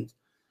PowerPoint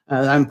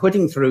I'm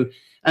putting through.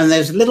 And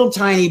there's a little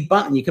tiny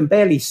button. You can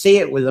barely see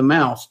it with the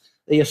mouse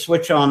that you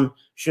switch on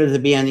should there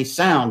be any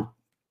sound.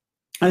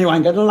 Anyway,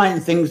 I'm going to lighten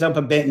things up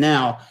a bit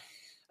now.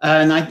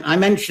 And I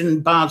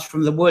mentioned Bards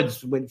from the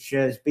Woods, which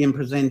is being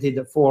presented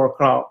at 4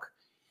 o'clock.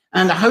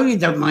 And I hope you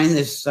don't mind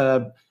this.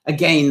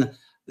 Again,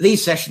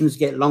 these sessions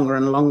get longer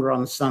and longer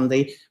on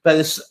Sunday, but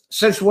there's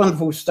such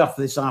wonderful stuff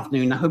this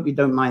afternoon. I hope you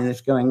don't mind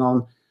this going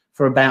on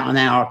for about an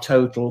hour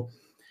total.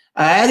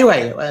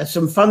 Anyway,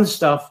 some fun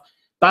stuff.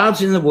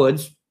 Bards in the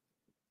Woods.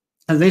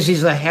 And this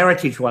is a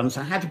heritage one,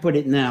 so I had to put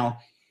it now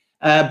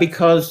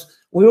because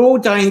we're all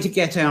dying to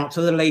get out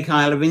to the Lake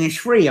Isle of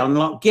Innisfree on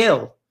Loch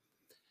Gill.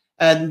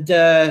 And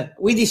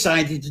we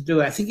decided to do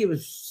it, I think it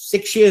was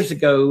 6 years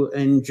ago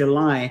in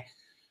July,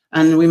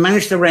 and we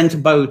managed to rent a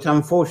boat.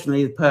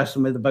 Unfortunately, the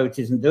person with the boat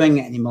isn't doing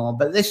it anymore,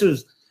 but this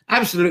was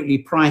absolutely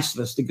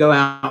priceless to go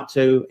out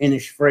to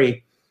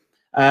Innisfree,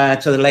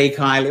 to the Lake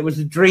Isle. It was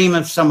a dream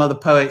of some of the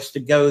poets to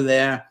go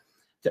there.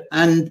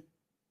 And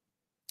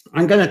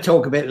I'm going to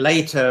talk a bit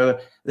later.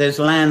 There's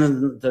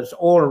land that's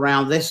all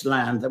around this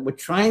land that we're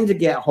trying to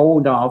get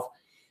hold of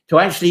to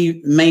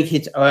actually make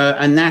it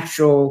a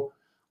natural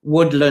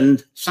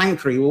woodland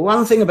sanctuary. Well,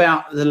 one thing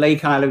about the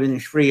Lake Isle of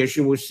Innisfree, as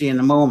you will see in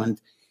a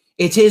moment,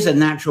 it is a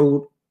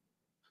natural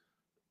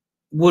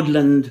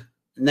woodland,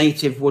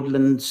 native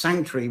woodland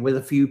sanctuary with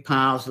a few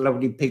paths, a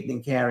lovely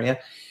picnic area.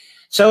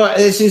 So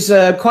this is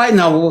quite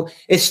novel.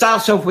 It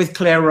starts off with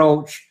Claire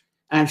Roach,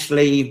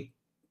 actually.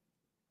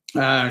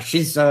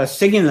 She's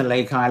singing the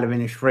Lake Isle of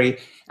Innisfree,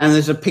 and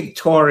there's a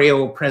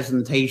pictorial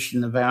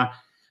presentation of our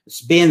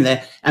being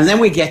there. And then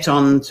we get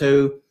on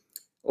to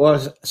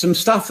some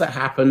stuff that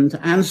happened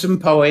and some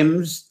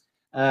poems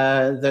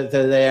that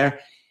are there.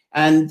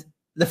 And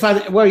the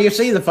fun, well, you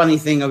see, the funny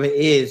thing of it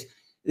is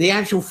the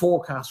actual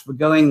forecast for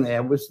going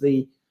there was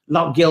the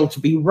Loch Gill to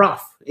be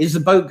rough. Is the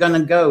boat going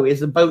to go?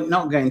 Is the boat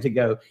not going to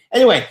go?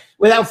 Anyway,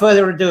 without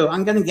further ado,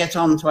 I'm going to get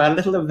on to our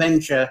little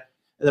adventure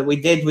that we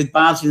did with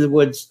Bards in the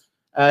Woods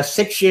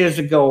 6 years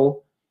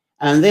ago.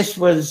 And this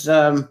was,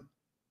 well,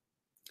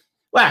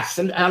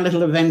 our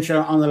little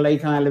adventure on the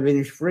Lake Isle of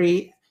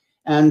Innisfree,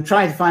 and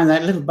try to find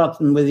that little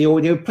button with the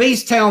audio.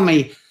 Please tell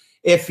me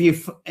if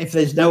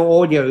there's no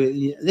audio.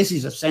 This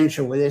is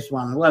essential with this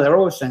one. Well, they're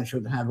all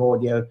essential to have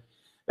audio.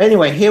 But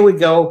anyway, here we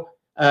go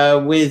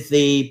with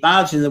the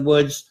Bards in the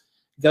Woods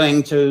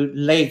going to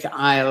Lake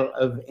Isle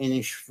of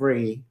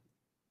Innisfree.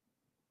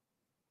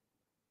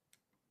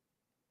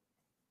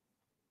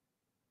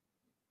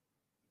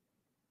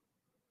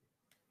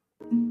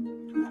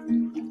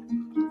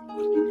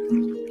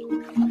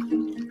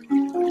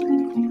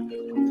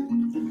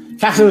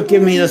 Catherine,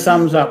 give me the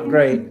thumbs up.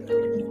 Great.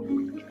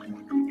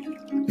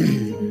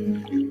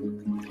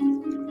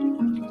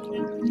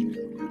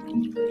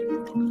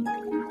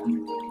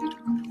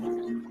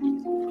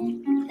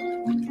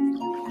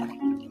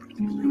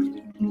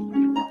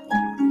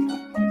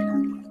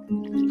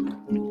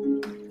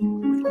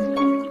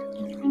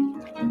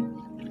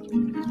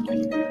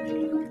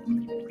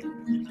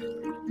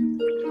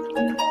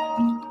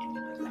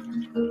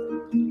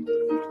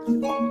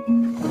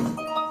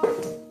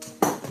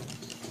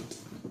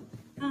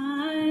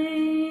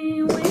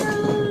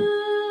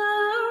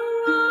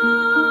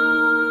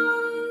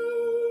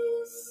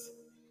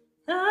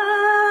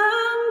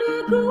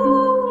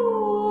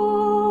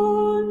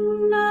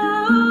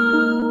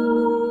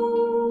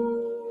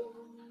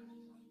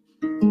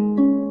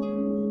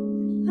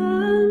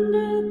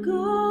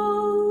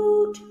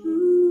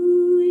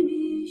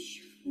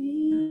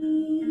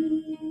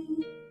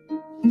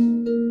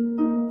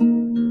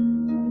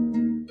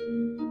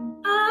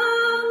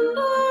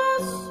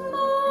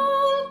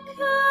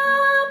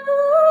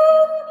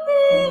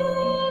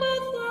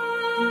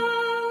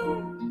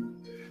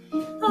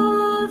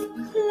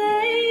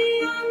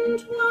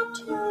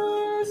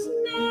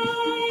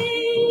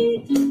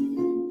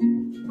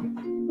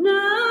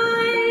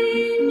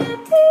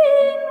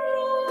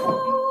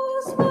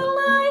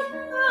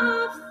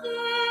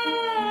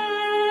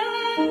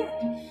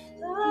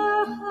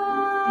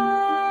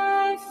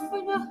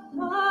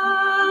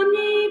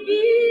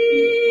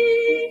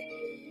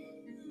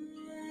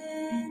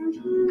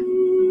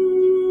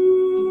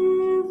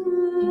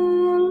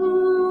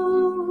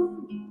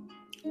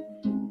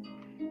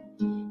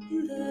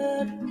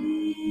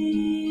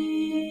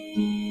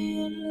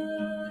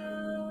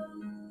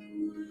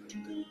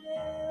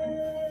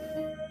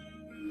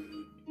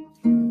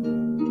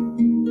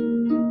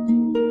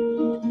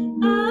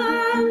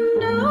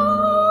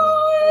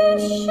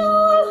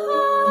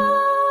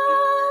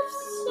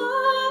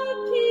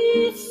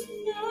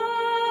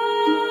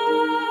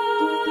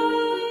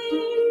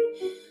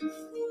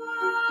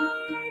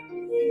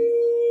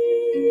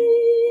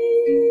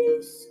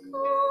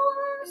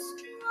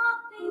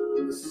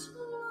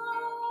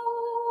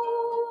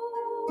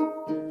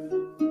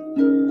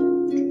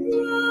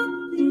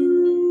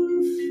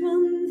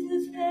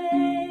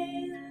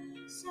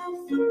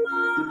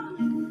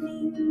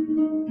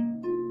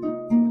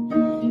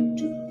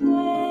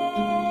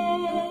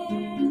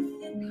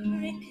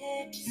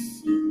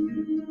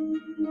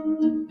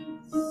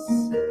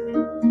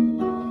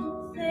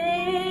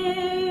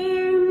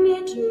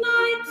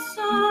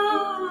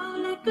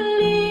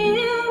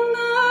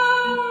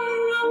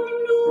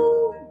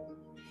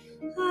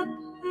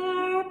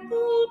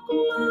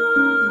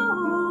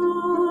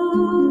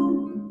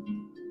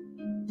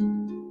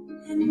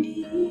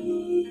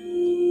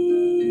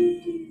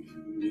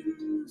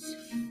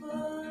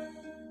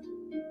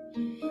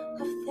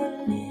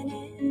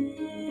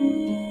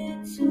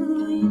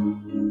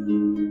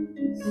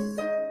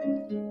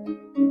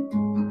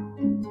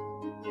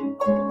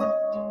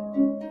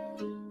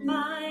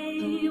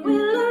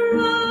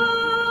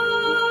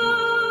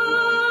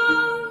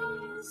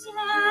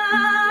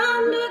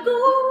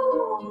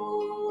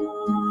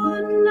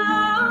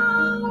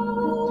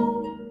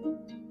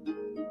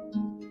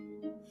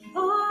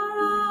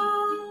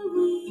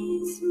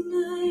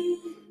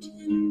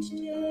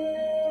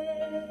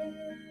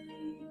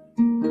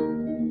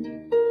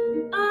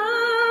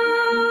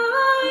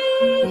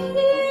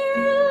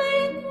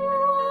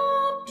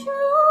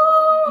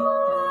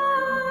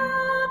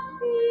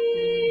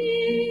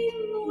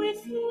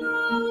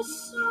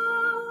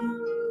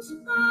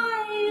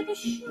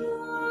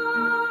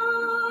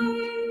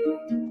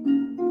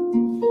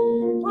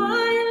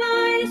 while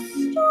I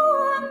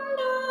stand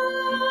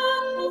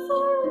on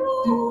the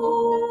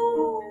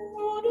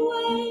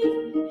roadway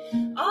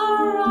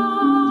or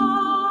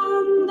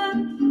on the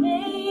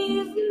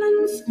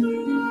pavement's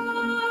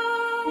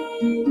cry.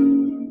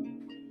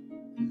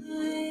 I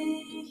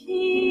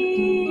hear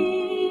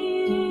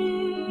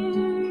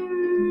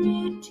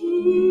it in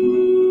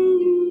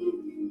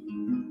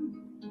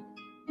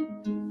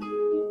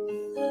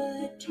the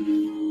deep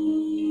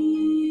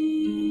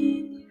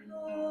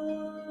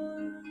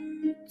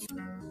heart's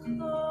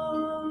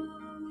call.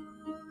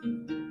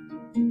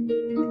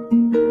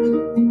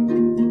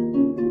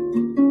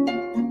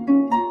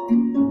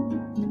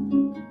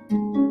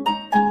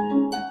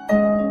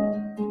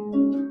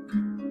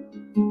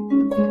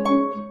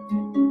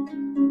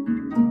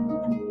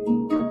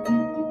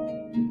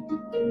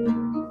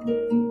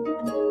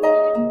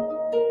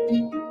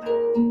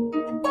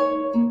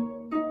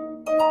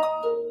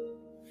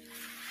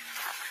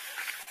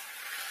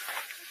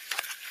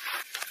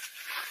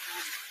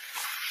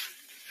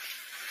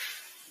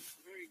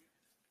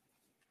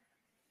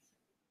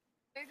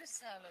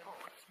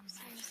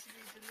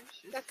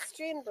 That's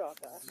Jane brought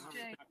that. A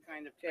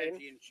kind of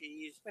veggie and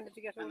cheese. When did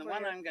you get And the over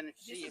one here? I'm going to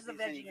see if it's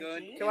any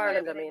good. To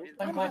Ireland, I mean.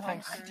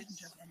 Thanks.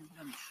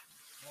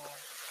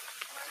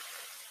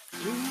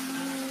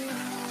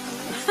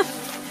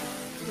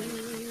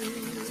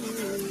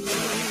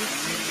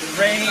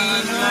 Rain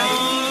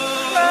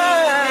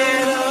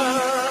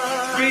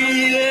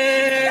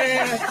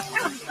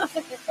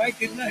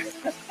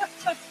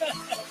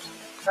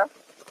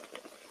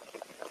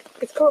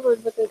It's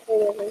covered with this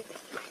thing, I think.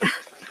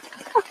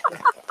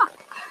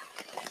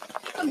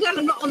 I'm glad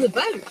I'm not on the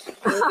boat.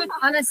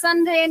 On a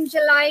Sunday in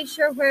July,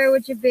 sure, where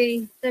would you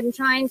be than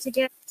trying to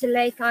get to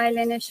Lake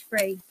Eilinish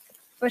free?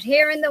 But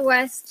here in the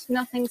west,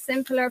 nothing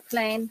simple or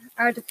plain,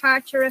 our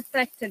departure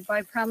affected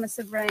by promise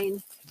of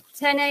rain.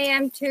 10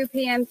 a.m., 2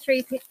 p.m.,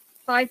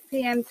 5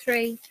 p.m.,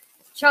 3,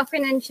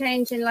 chopping and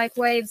changing like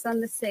waves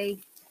on the sea.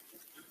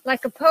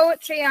 Like a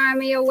poetry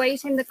army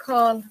awaiting the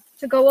call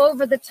to go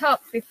over the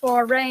top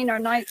before rain or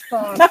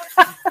nightfall.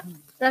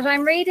 That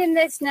I'm reading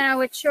this now,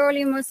 it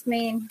surely must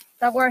mean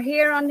that we're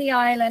here on the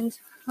island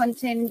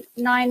hunting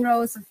 9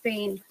 rows of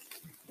bean,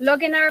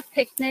 lugging our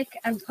picnic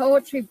and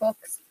poetry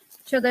books,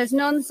 so there's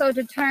none so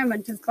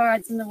determined as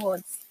birds in the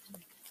woods.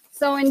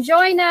 So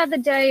enjoy now the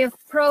day of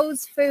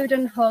prose, food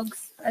and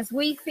hugs as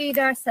we feed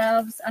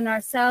ourselves and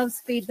ourselves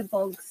feed the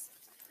bugs.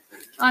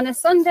 On a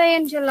Sunday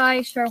in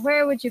July, sure,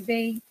 where would you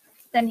be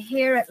than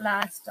here at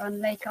last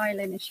on Lake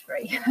Eilinish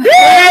free?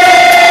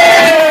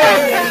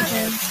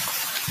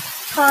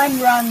 Time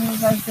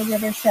runs as the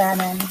river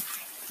Shannon,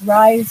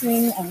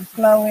 rising and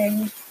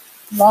flowing,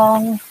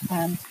 long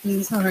and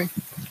deep. Sorry.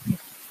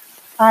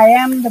 I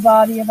am the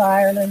body of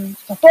Ireland,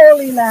 the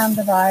holy land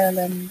of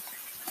Ireland.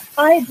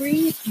 I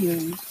breathed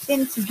you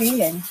into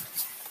being.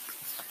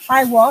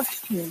 I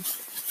washed you,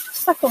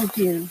 suckled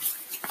you,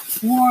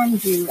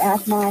 warmed you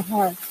at my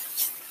heart.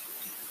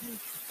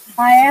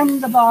 I am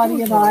the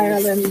body of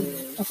Ireland,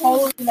 the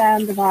holy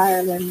land of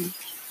Ireland.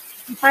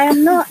 I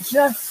am not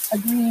just a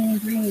green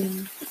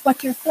green,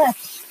 but your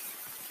flesh,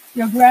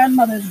 your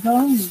grandmother's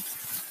bones,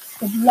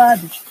 the blood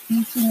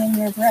beating in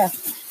your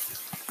breast.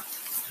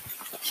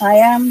 I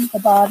am the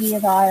body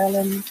of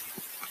Ireland,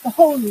 the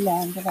holy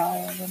land of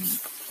Ireland.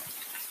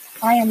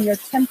 I am your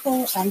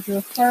temple and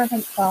your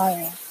fervent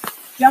fire,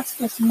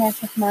 justice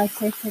met with my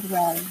sacred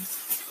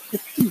wells, the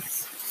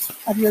peace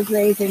of your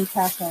grazing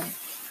cattle.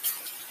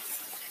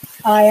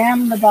 I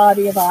am the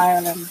body of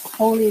Ireland,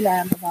 holy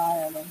land of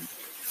Ireland.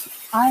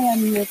 I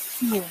am your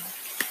pure,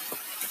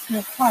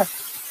 your heart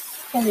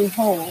fully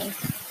whole,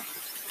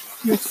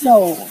 your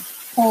soul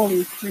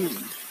wholly free.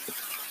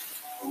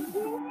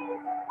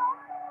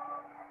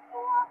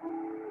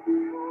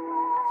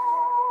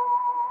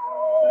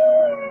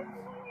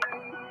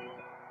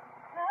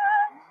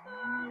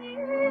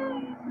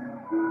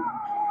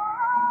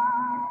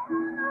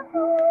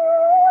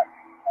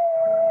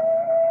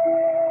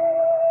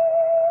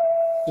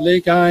 The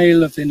Lake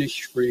Isle of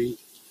Innisfree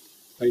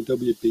by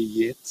W.B.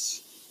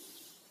 Yeats.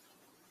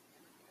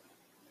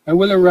 I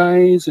will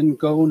arise and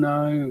go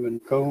now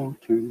and go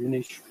to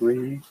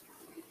Innisfree,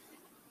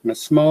 and a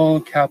small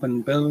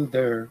cabin build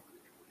there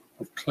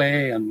of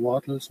clay and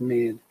wattles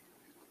made.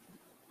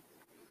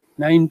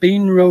 9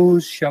 bean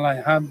rows shall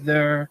I have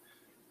there,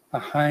 a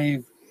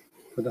hive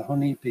for the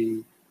honey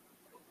bee,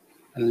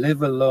 and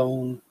live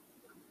alone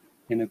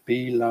in a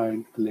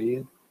bee-loud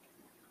glade.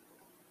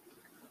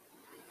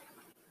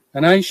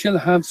 And I shall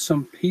have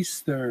some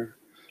peace there,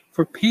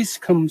 for peace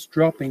comes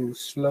dropping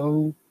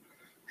slow,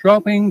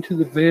 dropping to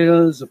the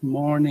vales of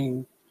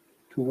morning,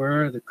 to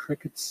where the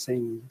cricket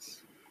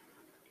sings.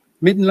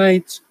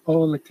 Midnight's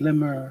all a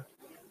glimmer,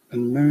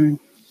 and moon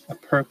a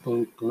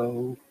purple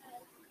glow,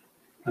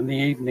 and the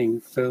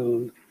evening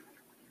filled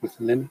with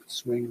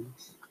linnets'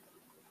 wings.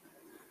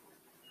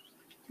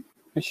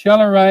 I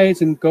shall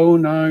arise and go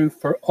now,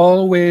 for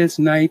always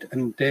night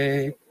and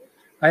day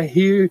I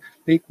hear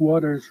lake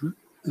waters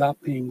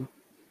lapping,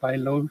 by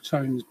low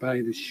sounds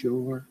by the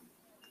shore,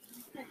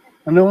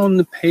 and on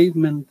the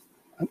pavement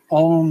and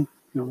on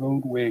the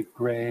roadway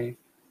grey,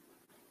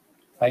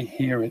 I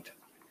hear it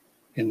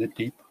in the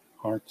deep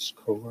heart's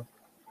core.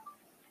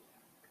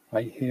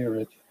 I hear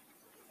it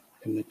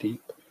in the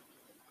deep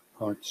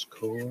heart's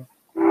core.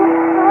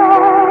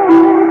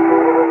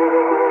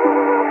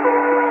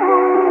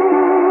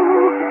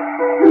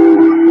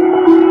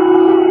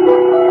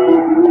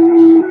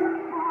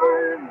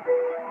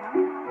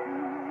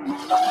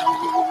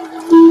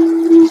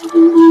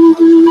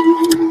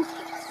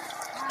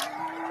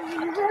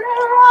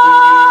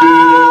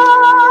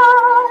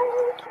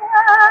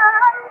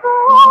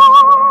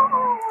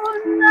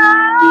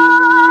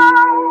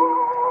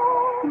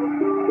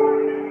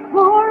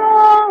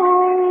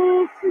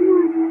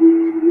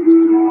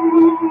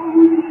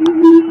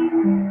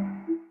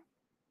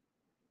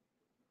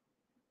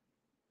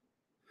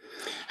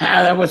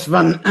 That was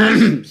fun.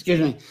 Excuse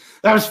me.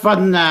 That was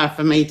fun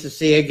for me to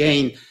see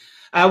again.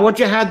 What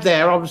you had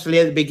there, obviously,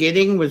 at the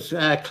beginning was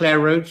Claire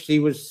Roach. She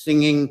was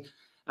singing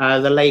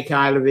the Lake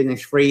Isle of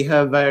Innisfree,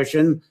 her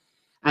version.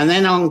 And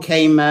then on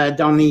came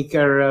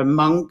Donica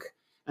Monk,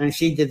 and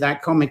she did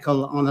that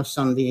comical on a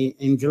Sunday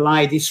in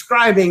July,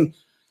 describing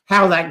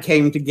how that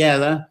came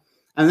together.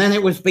 And then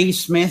it was B.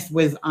 Smith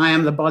with I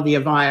Am the Body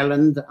of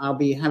Ireland. I'll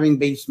be having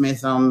B.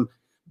 Smith on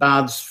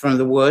Bards from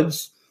the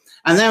Woods.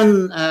 And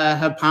then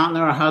her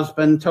partner, her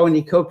husband,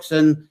 Tony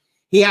Cookson,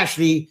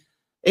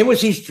 it was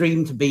his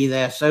dream to be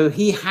there. So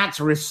he had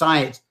to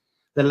recite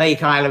the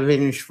Lake Isle of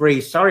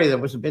Innisfree. Sorry, there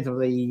was a bit of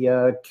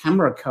the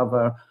camera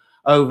cover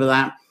over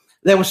that.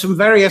 There were some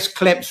various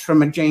clips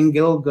from a Jane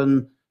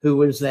Gilgan who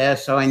was there.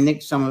 So I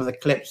nicked some of the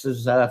clips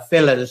as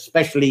fillers,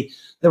 especially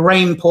the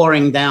rain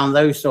pouring down,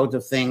 those sort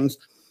of things.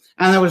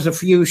 And there was a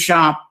few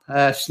sharp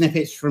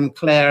snippets from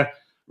Claire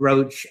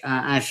Roach,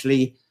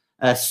 actually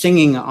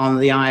singing on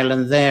the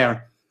island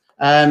there.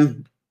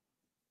 And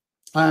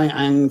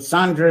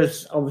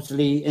Sandra's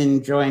obviously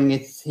enjoying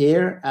it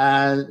here.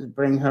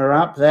 Bring her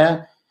up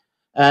there.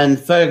 And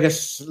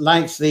Fergus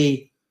likes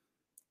the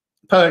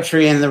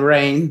poetry in the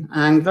rain.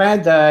 I'm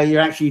glad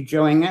you're actually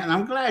enjoying it, and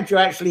I'm glad you're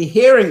actually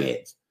hearing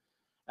it.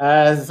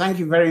 Thank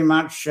you very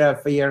much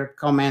for your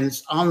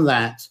comments on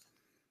that.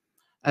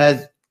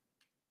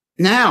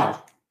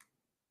 Now,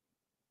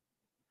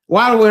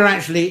 while we're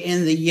actually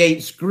in the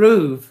Yeats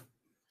groove,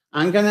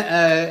 I'm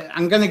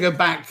gonna go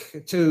back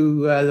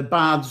to the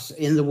Bards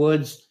in the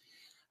Woods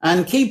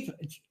and keep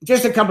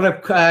just a couple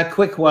of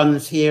quick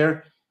ones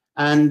here.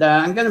 And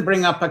I'm going to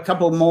bring up a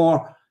couple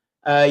more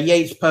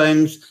Yeats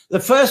poems. The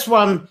first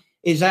one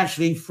is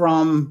actually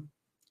from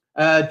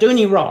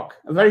Dooney Rock,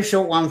 a very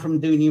short one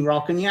from Dooney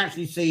Rock. And you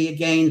actually see,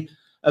 again,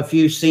 a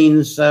few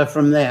scenes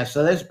from there.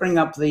 So let's bring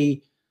up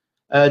the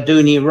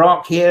Dooney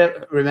Rock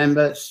here.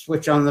 Remember,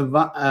 switch on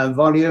the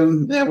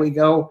volume. There we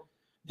go.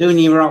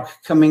 Dooney Rock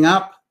coming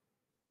up.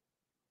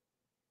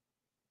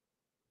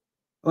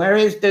 Where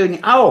is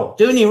Dooney? Oh,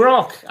 Dooney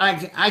Rock.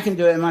 I can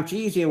do it a much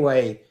easier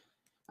way.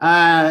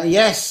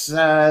 Yes,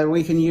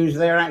 we can use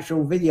their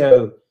actual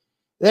video.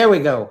 There we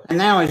go. And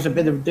now is a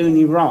bit of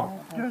Dooney Rock.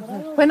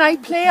 When I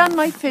play on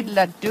my fiddle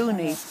at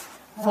Dooney,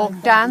 folk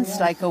dance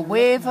like a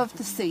wave of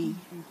the sea.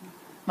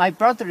 My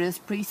brother is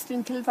priest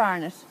in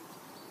Kilvarnet,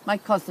 my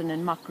cousin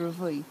in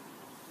Mockravui.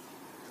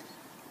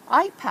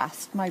 I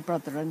passed my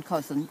brother and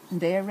cousin, and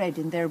they read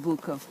in their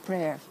book of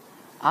prayer.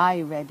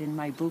 I read in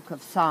my book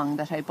of song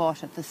that I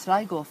bought at the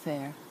Sligo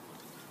Fair.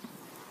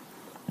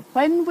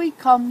 When we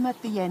come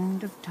at the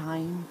end of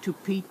time to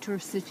Peter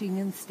sitting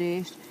in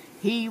state,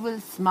 he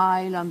will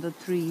smile on the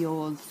three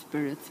old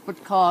spirits,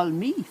 but call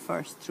me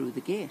first through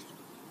the gate.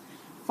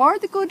 For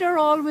the good are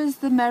always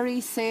the merry,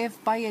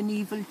 saved by an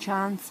evil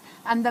chance,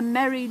 and the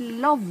merry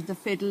love the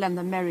fiddle, and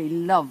the merry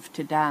love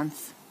to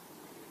dance.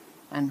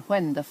 And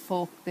when the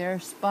folk there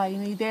spy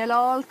me, they'll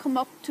all come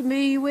up to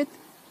me with,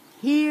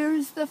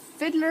 here's the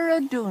fiddler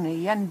a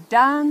Dooney, and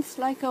dance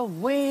like a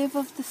wave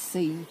of the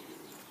sea.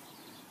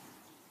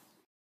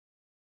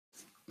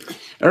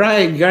 All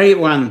right, great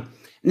one.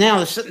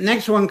 Now, the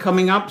next one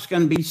coming up is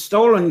going to be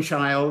Stolen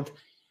Child,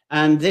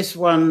 and this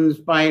one's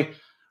by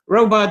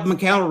Robard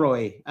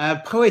McElroy, a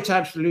poet I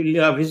absolutely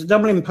love. He's a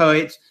Dublin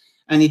poet,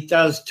 and he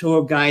does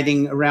tour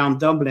guiding around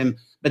Dublin,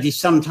 but he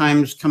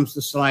sometimes comes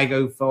to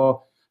Sligo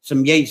for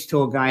some Yeats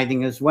tour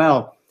guiding as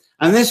well.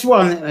 And this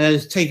one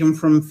is taken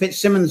from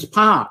Fitzsimmons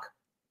Park,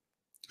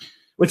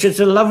 which is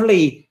a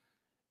lovely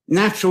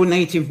natural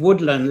native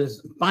woodland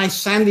by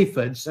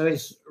Sandyford, so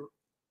it's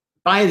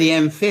by the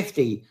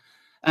M50,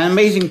 an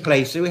amazing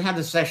place. So we had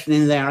a session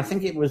in there. I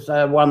think it was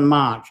 1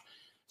 March.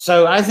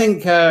 So I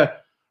think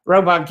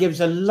Robard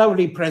gives a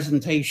lovely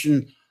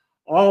presentation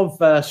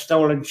of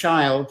Stolen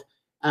Child,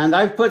 and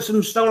I've put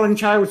some Stolen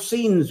Child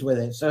scenes with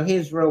it. So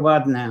here's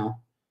Robard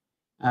now,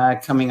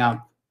 coming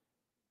up.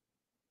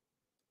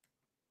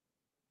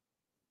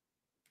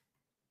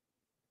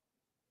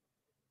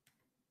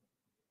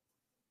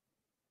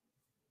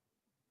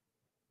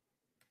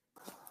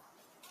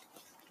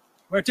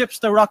 Where dips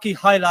the rocky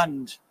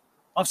highland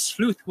of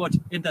Sleuthwood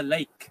in the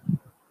lake,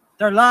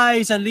 there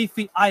lies a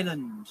leafy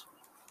island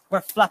where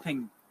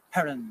flapping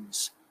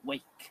herons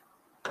wake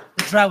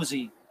the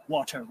drowsy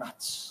water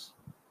rats.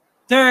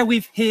 There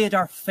we've hid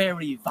our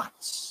fairy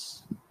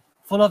vats,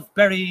 full of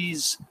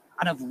berries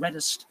and of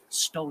reddest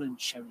stolen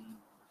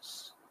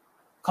cherries.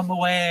 Come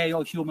away,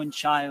 O human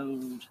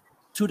child,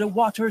 to the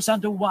waters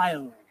and the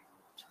wild,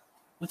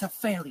 with a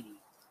fairy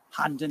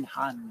hand in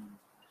hand,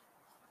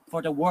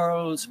 for the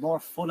world's more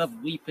full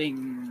of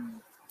weeping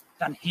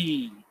than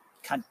he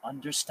can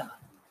understand.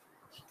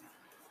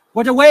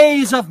 Where the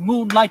ways of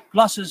moonlight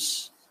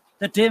glosses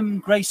the dim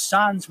grey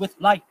sands with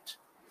light,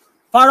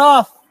 far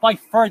off by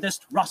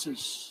furthest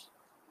rosses,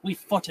 we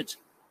footed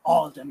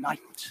all the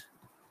night,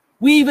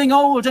 weaving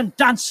olden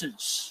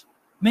dances,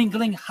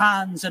 mingling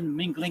hands and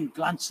mingling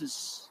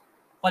glances,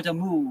 while the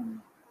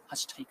moon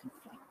has taken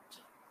flight.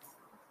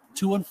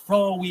 To and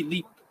fro we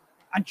leap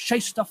and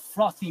chase the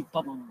frothy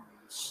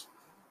bubbles,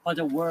 while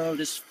the world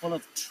is full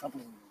of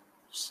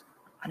troubles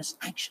and is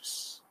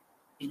anxious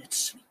in its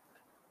sleep.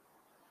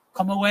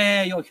 Come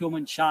away, O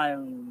human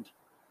child,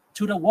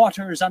 to the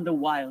waters and the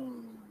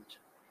wild,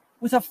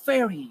 with a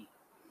fairy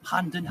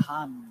hand in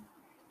hand,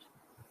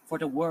 for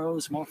the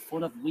world's more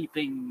full of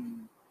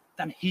weeping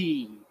than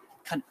he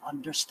can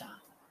understand.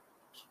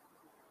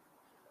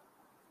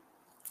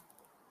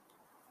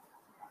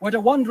 Where the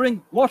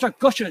wandering water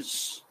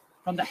gushes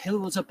from the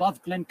hills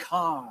above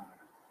Glencar,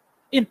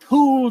 in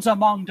pools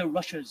among the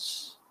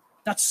rushes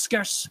that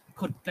scarce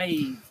could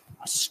bathe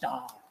a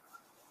star.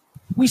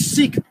 We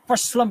seek for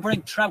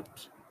slumbering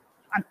trout,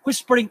 and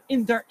whispering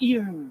in their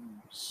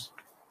ears,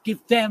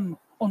 give them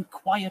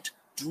unquiet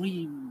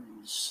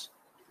dreams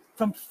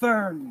from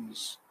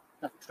ferns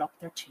that drop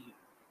their tears.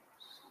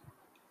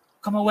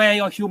 Come away,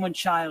 O human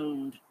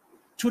child,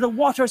 to the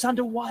waters and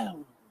the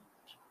wild,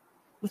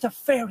 with a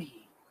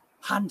fairy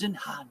hand in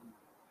hand,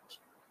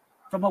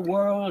 from a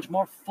world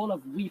more full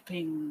of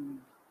weeping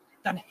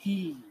than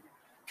he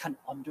can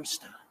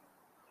understand.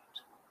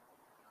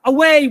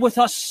 Away with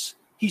us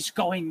he's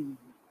going,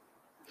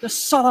 the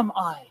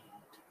solemn-eyed.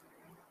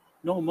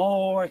 No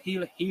more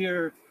he'll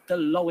hear the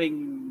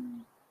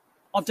lowing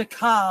of the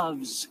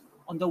calves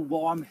on the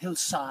warm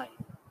hillside,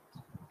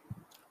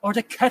 or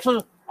the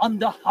kettle on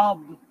the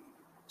hob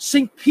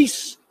sing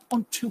peace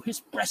unto his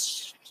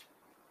breast,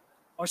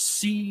 or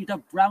see the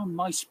brown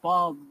mice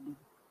bob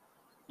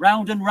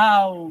round and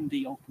round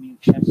the oatmeal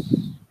chest.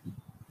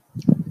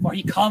 For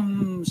he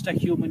comes, the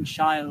human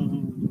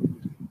child,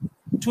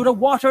 to the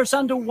waters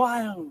and the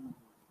wild,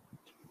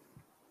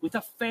 with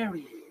a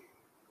fairy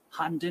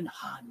hand in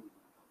hand,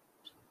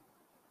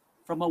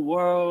 from a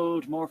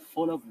world more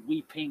full of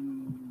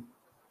weeping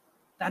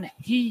than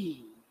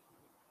he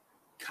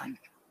can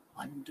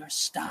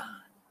understand.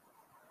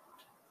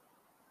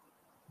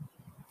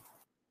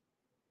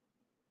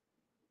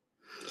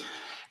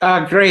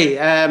 Great.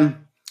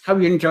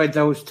 Hope you enjoyed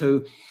those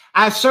two.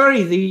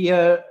 Sorry,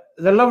 the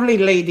lovely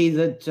lady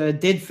that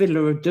did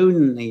Fiddler of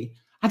Dooney,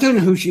 I don't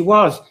know who she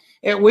was.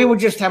 We were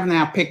just having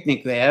our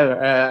picnic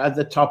there at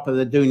the top of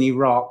the Dooney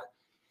Rock,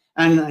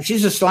 and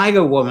she's a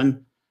Sligo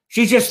woman.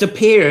 She just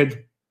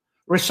appeared,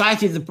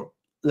 recited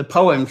the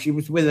poem. She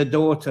was with her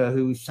daughter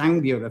who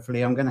sang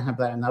beautifully. I'm going to have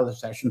that another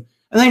session.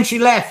 And then she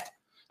left,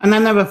 and I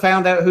never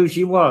found out who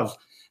she was.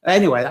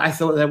 Anyway, I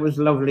thought that was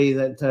lovely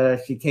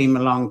that she came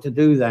along to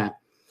do that.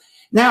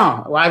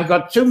 Now, I've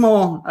got two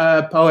more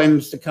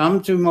poems to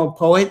come, two more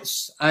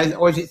poets.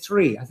 Or is it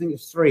three? I think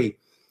it's three.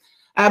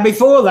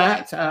 Before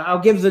that, I'll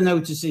give the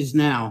notices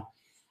now.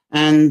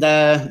 And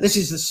this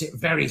is a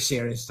very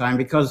serious time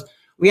because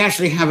we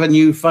actually have a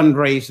new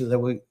fundraiser that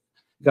we're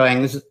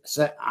going.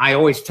 I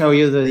always tell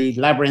you the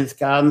Labyrinth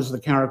Gardens, the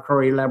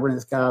Carrowcrory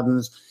Labyrinth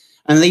Gardens,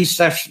 and these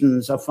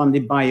sessions are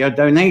funded by your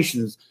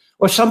donations.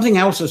 Well, something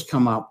else has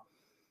come up.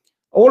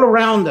 All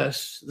around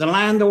us, the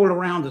land all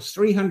around us,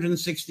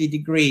 360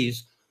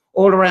 degrees,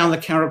 all around the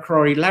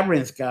Carrowcrory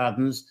Labyrinth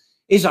Gardens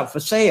is up for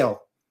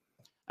sale.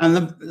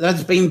 And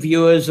there's been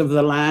viewers of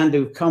the land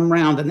who've come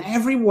round, and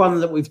everyone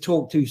that we've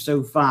talked to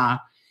so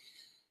far,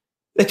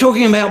 they're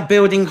talking about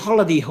building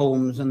holiday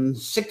homes and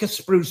Sitka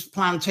spruce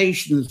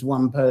plantations,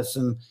 one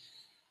person.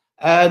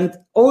 And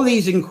all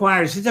these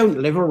inquiries, they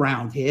don't live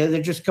around here.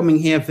 They're just coming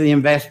here for the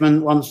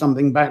investment, want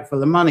something back for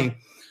the money.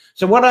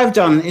 So what I've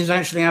done is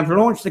actually I've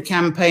launched a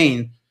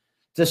campaign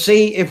to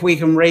see if we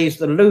can raise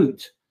the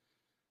loot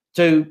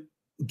to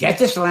get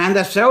this land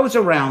ourselves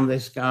around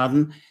this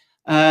garden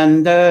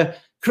and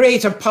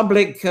create a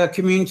public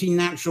community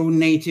natural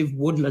native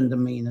woodland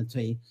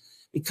amenity,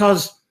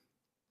 because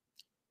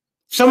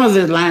some of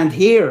the land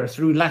here,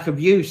 through lack of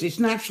use, it's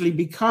naturally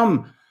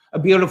become a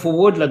beautiful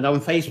woodland. On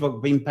Facebook,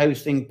 I've been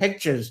posting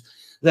pictures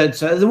that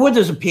the wood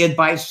has appeared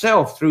by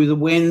itself through the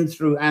wind,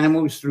 through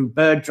animals, through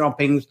bird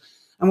droppings,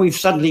 and we've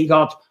suddenly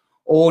got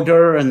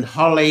alder and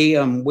holly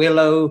and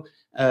willow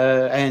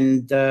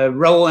and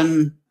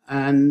rowan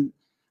and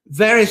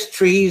various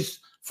trees,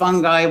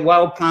 fungi,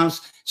 wild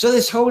plants. So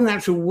this whole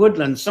natural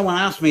woodland, someone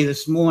asked me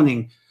this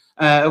morning,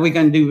 are we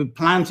going to do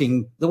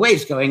planting? The way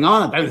it's going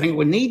on, I don't think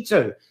we need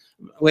to.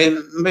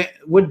 It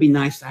would be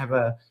nice to have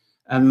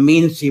a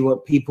mean to see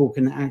what people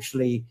can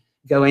actually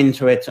go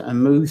into it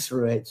and move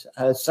through it.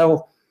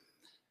 So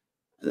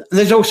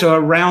there's also a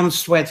round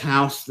sweat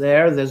house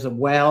there. There's a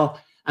well,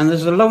 and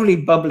there's a lovely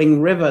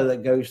bubbling river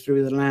that goes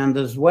through the land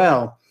as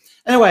well.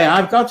 Anyway,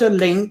 I've got a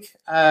link.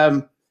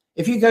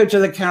 If you go to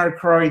the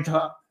Carricroy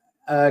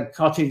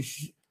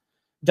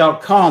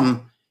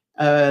cottage.com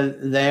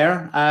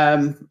there,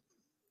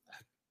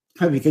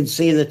 hope you can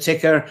see the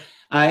ticker.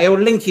 It will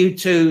link you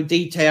to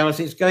details.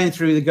 It's going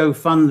through the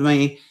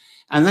GoFundMe,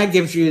 and that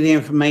gives you the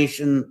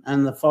information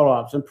and the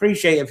follow-ups.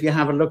 Appreciate if you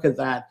have a look at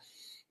that,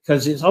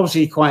 because it's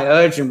obviously quite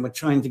urgent. We're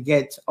trying to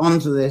get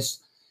onto this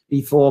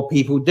before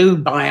people do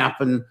buy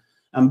up and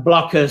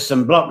block us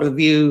and block the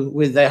view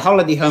with their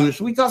holiday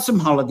homes. We've got some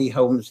holiday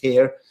homes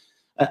here.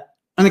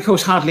 And of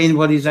course, hardly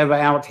anybody's ever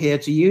out here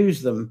to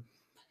use them.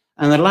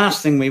 And the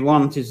last thing we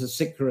want is a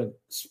Cycra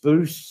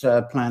spruce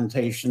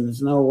plantations.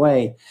 No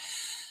way.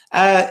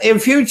 In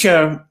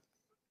future,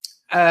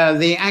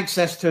 the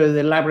access to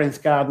the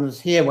Labyrinth Gardens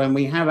here, when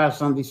we have our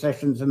Sunday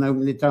sessions and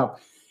open it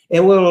up, it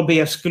will be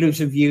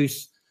exclusive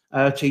use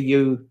to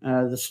you,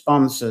 the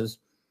sponsors.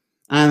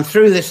 And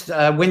through this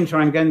winter,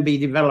 I'm going to be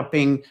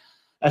developing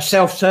a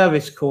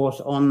self-service course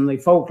on the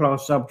folklore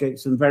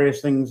subjects and various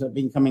things that have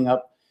been coming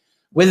up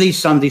with these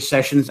Sunday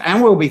sessions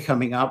and will be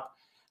coming up.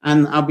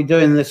 And I'll be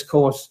doing this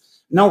course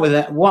not with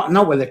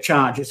a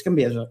charge. It's going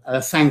to be as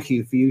a thank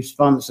you for you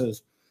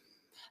sponsors.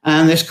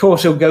 And this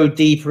course will go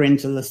deeper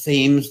into the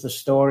themes, the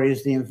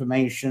stories, the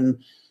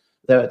information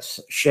that's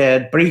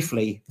shared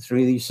briefly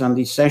through these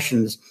Sunday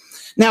sessions.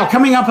 Now,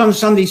 coming up on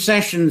Sunday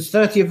sessions,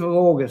 30th of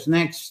August,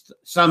 next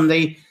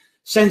Sunday,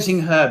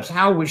 Sensing Herbs.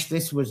 How I wish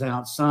this was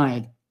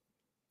outside.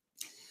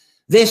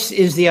 This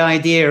is the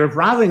idea of,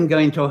 rather than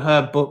going to a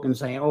herb book and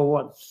saying,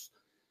 oh,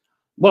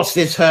 what's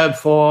this herb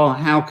for?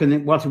 How can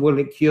it, what will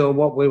it cure?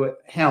 What will it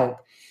help?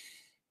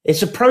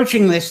 It's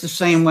approaching this the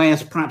same way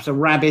as perhaps a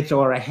rabbit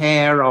or a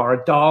hare or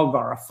a dog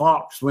or a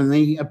fox when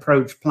they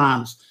approach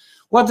plants.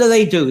 What do?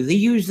 They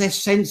use their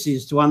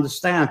senses to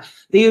understand.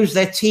 They use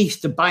their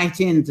teeth to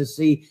bite in to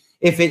see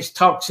if it's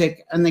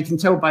toxic, and they can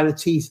tell by the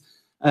teeth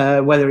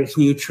whether it's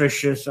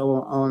nutritious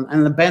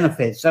and the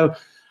benefits. So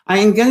I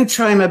am going to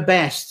try my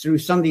best through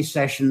Sunday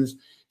sessions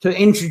to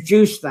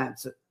introduce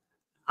that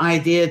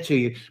idea to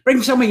you.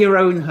 Bring some of your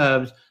own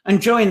herbs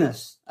and join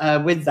us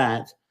with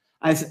that.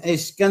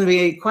 It's going to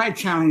be quite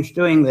a challenge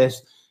doing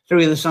this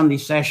through the Sunday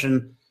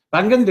session, but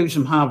I'm going to do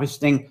some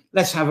harvesting.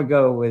 Let's have a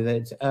go with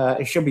it.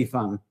 It should be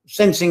fun.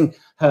 Sensing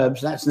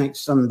Herbs, that's next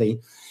Sunday.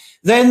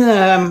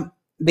 Then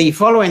the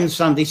following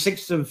Sunday,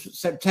 6th of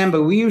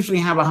September, we usually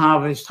have a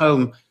harvest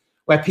home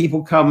where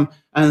people come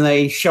and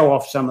they show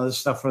off some of the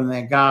stuff from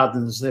their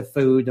gardens, their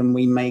food, and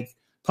we make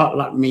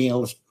potluck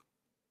meals.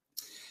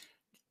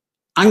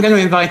 I'm going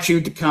to invite you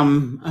to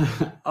come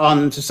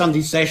on to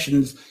Sunday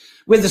sessions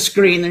with the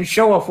screen and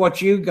show off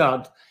what you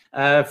got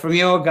from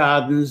your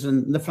gardens,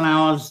 and the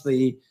flowers,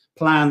 the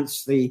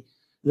plants, the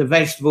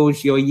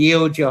vegetables, your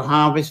yield, your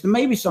harvest, and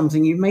maybe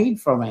something you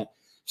made from it.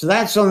 So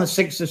that's on the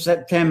 6th of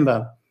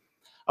September.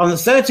 On the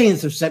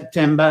 13th of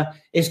September,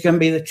 it's going to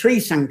be the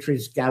Tree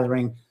Sanctuaries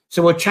gathering.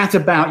 So we'll chat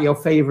about your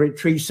favorite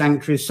tree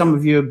sanctuaries. Some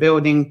of you are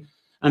building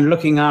and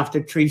looking after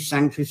tree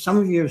sanctuaries. Some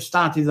of you have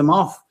started them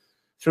off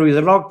through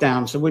the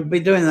lockdown. So we'll be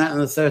doing that on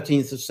the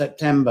 13th of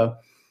September.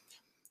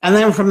 And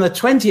then from the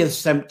 20th of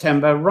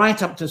September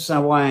right up to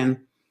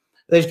Samhain,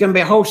 there's going to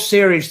be a whole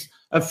series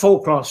of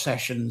folklore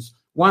sessions,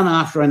 one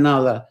after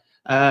another.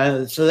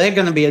 So they're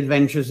going to be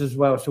adventures as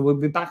well. So we'll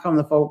be back on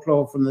the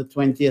folklore from the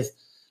 20th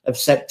of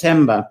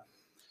September.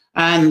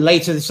 And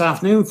later this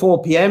afternoon,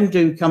 4 p.m.,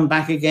 do come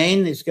back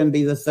again. It's going to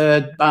be the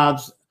third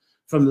Bards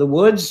from the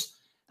Woods.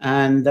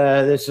 And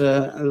there's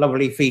a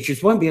lovely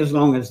features. Won't be as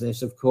long as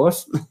this, of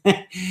course.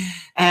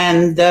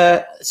 And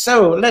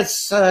so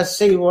let's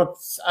see what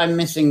I'm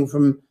missing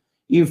from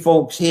you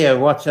folks here.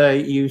 What are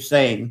you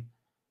saying?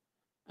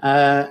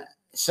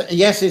 So,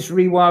 yes, it's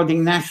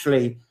rewilding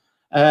naturally.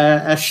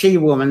 A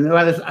she-woman.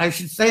 Well, I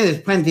should say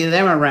there's plenty of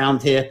them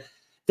around here.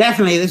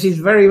 Definitely, this is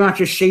very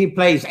much a she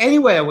place.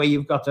 Anywhere where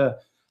you've got a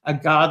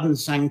garden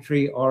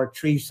sanctuary or a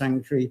tree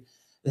sanctuary,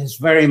 there's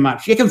very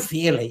much, you can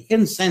feel it, you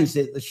can sense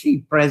it, the she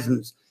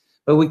presence.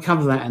 But we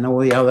cover that in all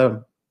the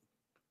other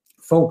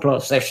folklore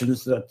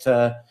sessions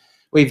that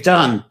we've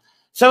done.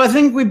 So I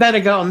think we better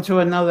go on to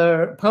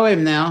another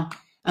poem now,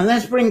 and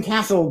let's bring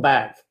Cathal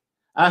back.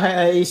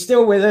 He's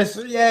still with us.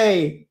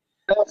 Yay!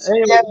 There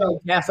you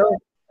go, Cathal.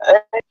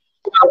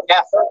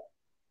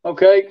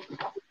 Okay.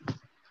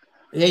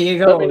 There you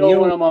go. Let me know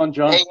when I'm on,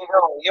 John.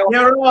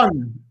 You're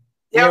on.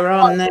 You're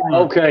on now.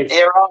 Okay.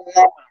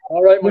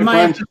 All right, my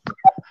friend.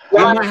 You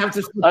might have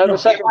to switch I have a off.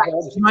 second.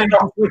 You might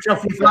have to switch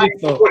off your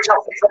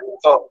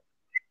phone.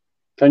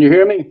 Can you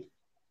hear me?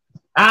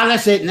 Ah,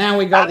 that's it. Now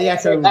we got the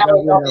echo. Hang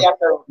on,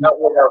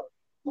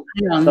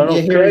 That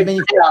you're hearing me?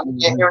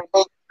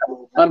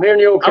 I'm hearing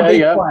you okay,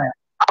 yeah?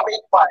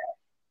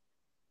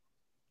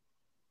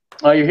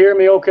 Are you hearing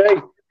me okay?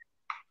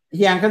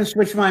 Yeah, I'm going to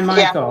switch my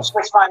mic off.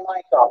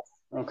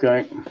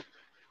 Okay.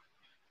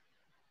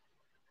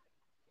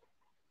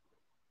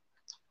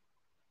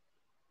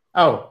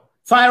 Oh,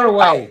 fire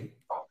away.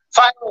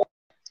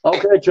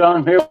 Okay,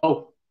 John, here we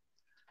go.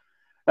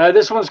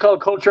 This one's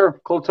called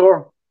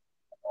Culture.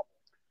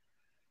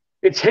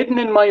 It's hidden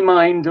in my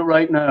mind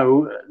right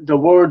now, the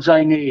words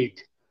I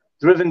need,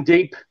 driven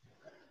deep,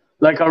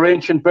 like our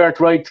ancient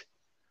birthright,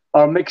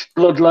 our mixed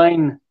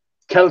bloodline,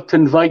 Celt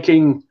and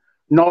Viking,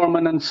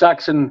 Norman and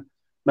Saxon,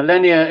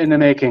 millennia in the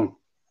making.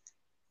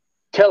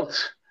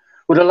 Celts,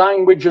 with a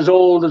language as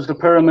old as the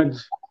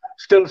pyramids,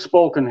 still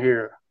spoken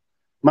here,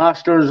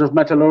 masters of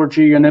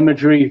metallurgy and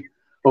imagery,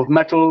 of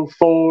metal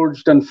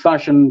forged and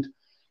fashioned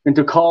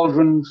into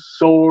cauldrons,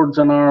 swords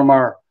and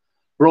armor,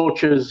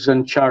 brooches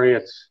and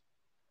chariots,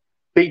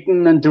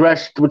 beaten and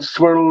dressed with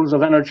swirls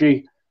of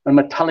energy and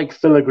metallic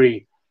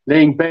filigree,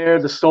 laying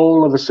bare the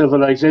soul of a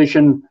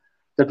civilization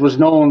that was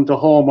known to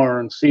Homer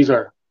and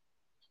Caesar.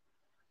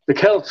 The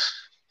Celts,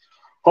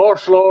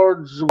 horse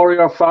lords,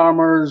 warrior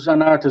farmers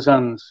and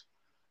artisans,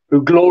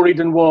 who gloried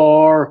in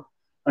war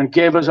and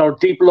gave us our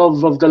deep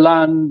love of the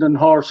land and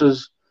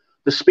horses,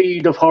 the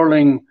speed of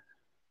hurling,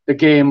 the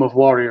game of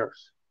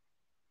warriors.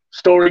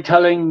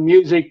 Storytelling,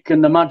 music,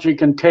 and the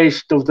magic and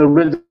taste of the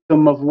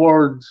rhythm of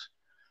words,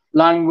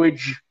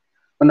 language,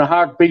 and the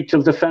heartbeat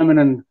of the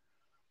feminine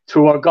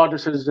through our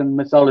goddesses and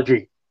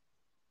mythology.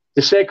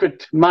 The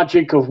sacred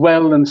magic of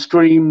well and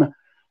stream,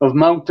 of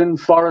mountain,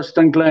 forest,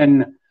 and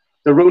glen,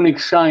 the runic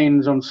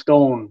signs on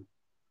stone.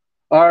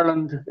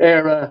 Ireland,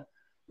 Éire,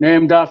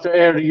 named after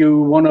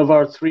Eriu, one of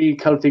our 3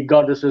 Celtic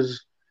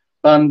goddesses,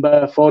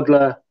 Banba,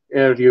 Fodla,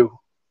 Eriu.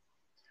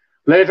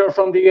 Later,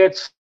 from the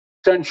 8th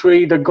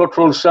century, the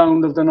guttural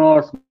sound of the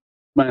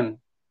Northmen.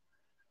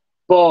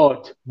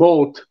 Bod,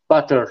 boat,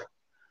 batter,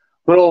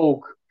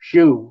 brogue,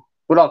 shoe,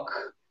 brock,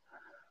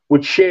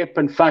 would shape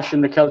and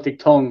fashion the Celtic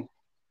tongue.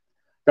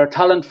 Their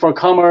talent for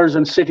commerce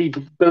and city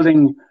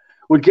building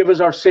would give us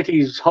our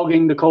cities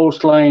hugging the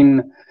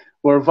coastline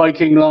where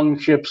Viking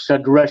longships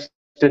had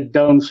rested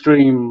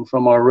downstream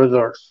from our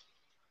rivers.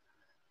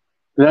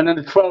 Then in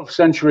the 12th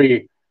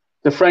century,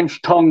 the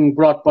French tongue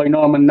brought by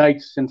Norman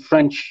knights and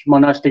French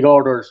monastic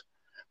orders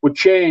would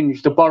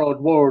change the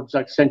borrowed words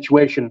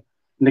accentuation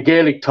in the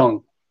Gaelic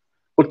tongue.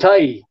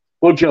 Bouteille,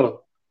 budgel,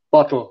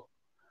 bottle,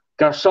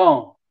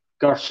 garçon,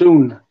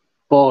 garçon,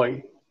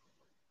 boy.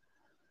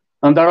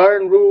 And their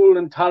iron rule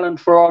and talent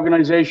for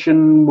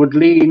organisation would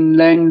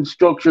lend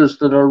structures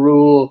to their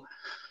rule,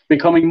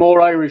 becoming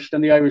more Irish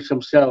than the Irish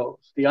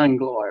themselves, the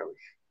Anglo-Irish.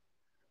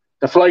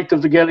 The flight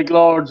of the Gaelic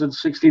lords in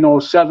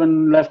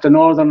 1607 left the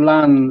northern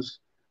lands,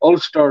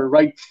 Ulster,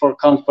 ripe for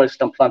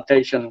conquest and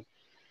plantation.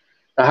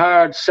 The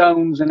hard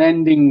sounds and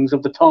endings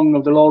of the tongue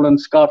of the lowland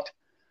Scot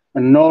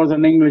and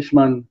northern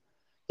Englishman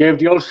gave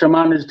the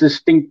Ulsterman his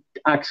distinct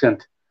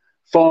accent,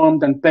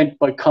 formed and bent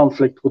by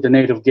conflict with the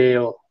native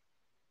Gael.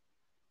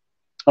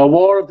 A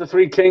war of the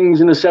 3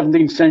 kings in the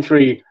 17th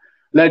century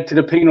led to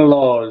the penal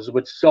laws,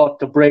 which sought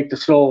to break the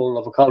soul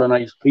of a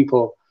colonised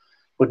people,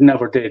 but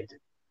never did.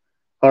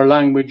 Our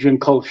language and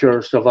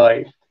culture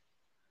survived.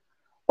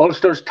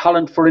 Ulster's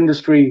talent for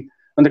industry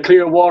and the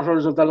clear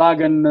waters of the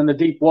Lagan and the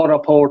deep water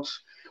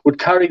ports would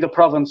carry the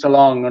province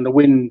along on the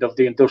wind of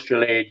the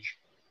industrial age.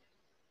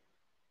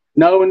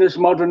 Now in this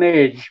modern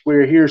age,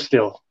 we're here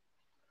still.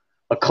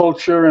 A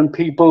culture and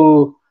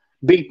people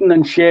beaten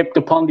and shaped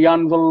upon the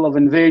anvil of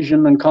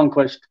invasion and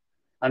conquest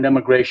and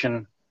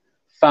emigration,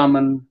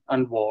 famine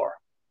and war.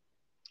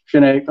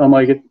 Sinead, I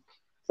like it.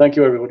 Thank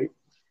you, everybody.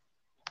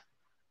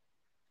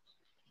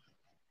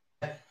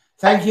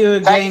 Thank you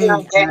again,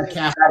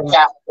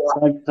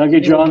 Catherine. Thank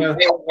you, John. You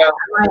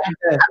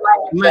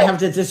might have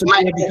to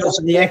disappear because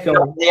of the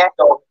echo.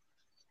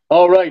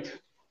 All right.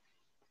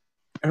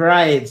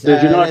 Right.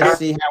 Did you not let's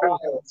see how.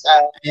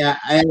 Yeah,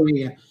 there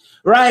we go.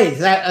 Right.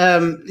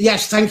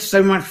 Yes, thanks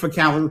so much for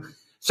Calvin.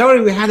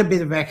 Sorry we had a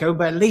bit of echo,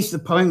 but at least the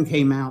poem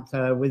came out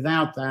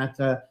without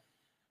that.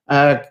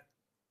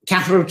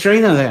 Catherine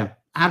Trina there.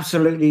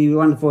 Absolutely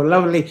wonderful.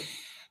 Lovely.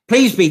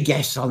 Please be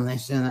guests on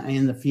this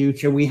in the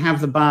future. We have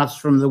the Bards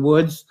from the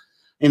Woods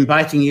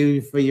inviting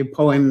you for your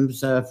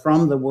poems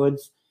from the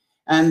woods,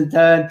 and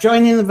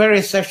join in the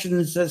various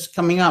sessions that's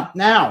coming up.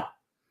 Now,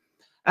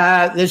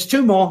 there's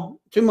two more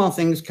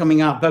things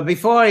coming up, but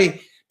before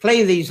I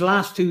play these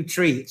last 2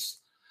 treats,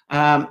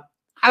 I'm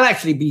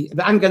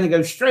going to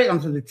go straight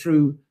onto the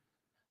true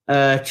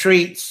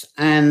treats,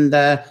 and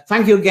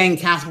thank you again,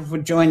 Catherine, for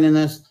joining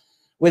us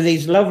with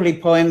these lovely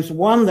poems.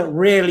 One that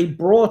really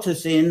brought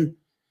us in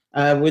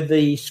with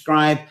the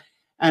scribe,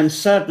 and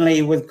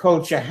certainly with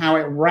culture, how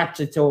it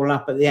wrapped it all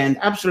up at the end.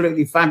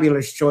 Absolutely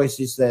fabulous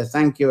choices there.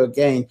 Thank you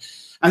again.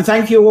 And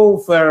thank you all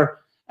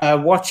for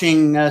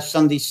watching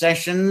Sunday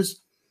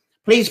sessions.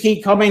 Please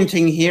keep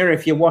commenting here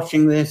if you're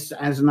watching this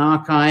as an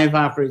archive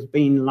after it's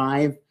been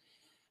live.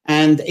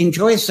 And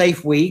enjoy a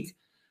safe week,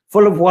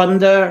 full of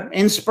wonder,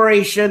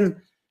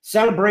 inspiration,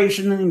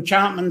 celebration, and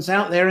enchantments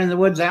out there in the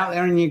woods, out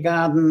there in your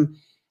garden,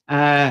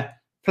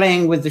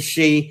 playing with the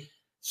she.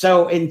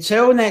 So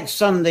until next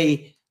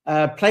Sunday,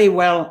 play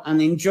well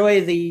and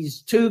enjoy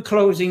these 2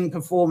 closing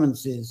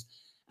performances.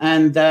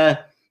 And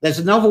there's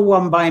another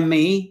one by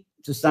me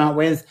to start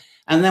with,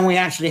 And then we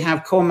actually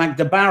have Cormac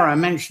de Barra. I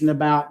mentioned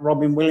about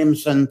Robin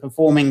Williamson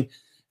performing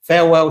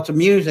Farewell to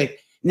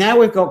Music. Now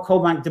we've got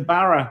Cormac de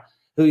Barra,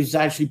 who's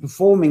actually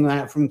performing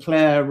that from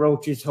Claire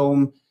Roach's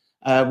home,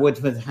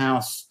 Woodford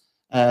House,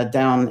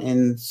 down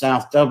in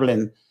South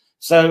Dublin.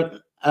 So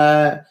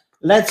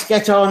let's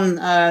get on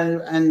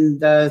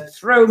and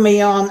throw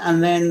me on,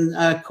 and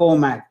then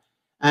Cormac.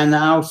 And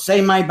I'll say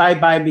my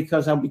bye-bye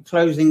because I'll be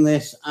closing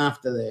this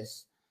after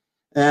this.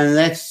 And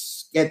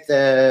let's get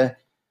the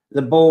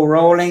ball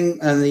rolling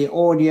and the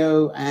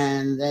audio,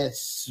 and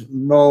let's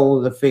roll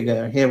the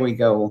figure. Here we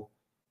go.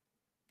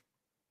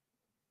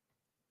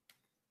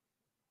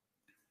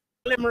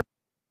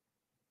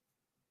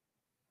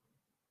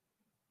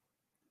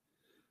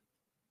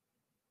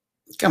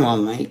 Come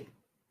on, mate.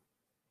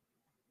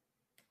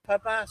 Per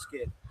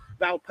basket.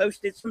 Val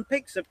posted some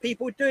pics of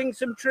people doing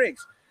some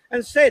tricks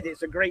and said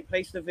it's a great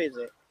place to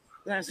visit.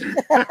 That's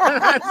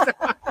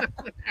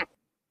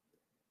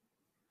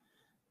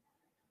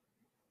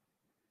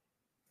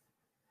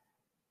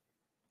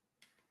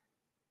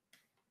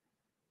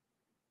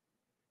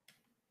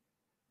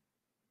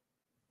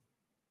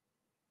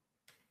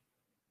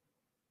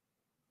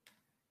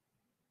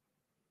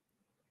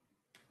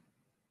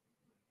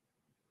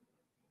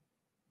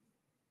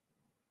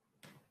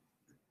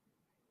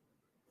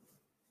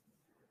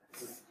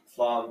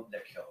Flom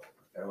Nikhil.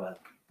 Farewell.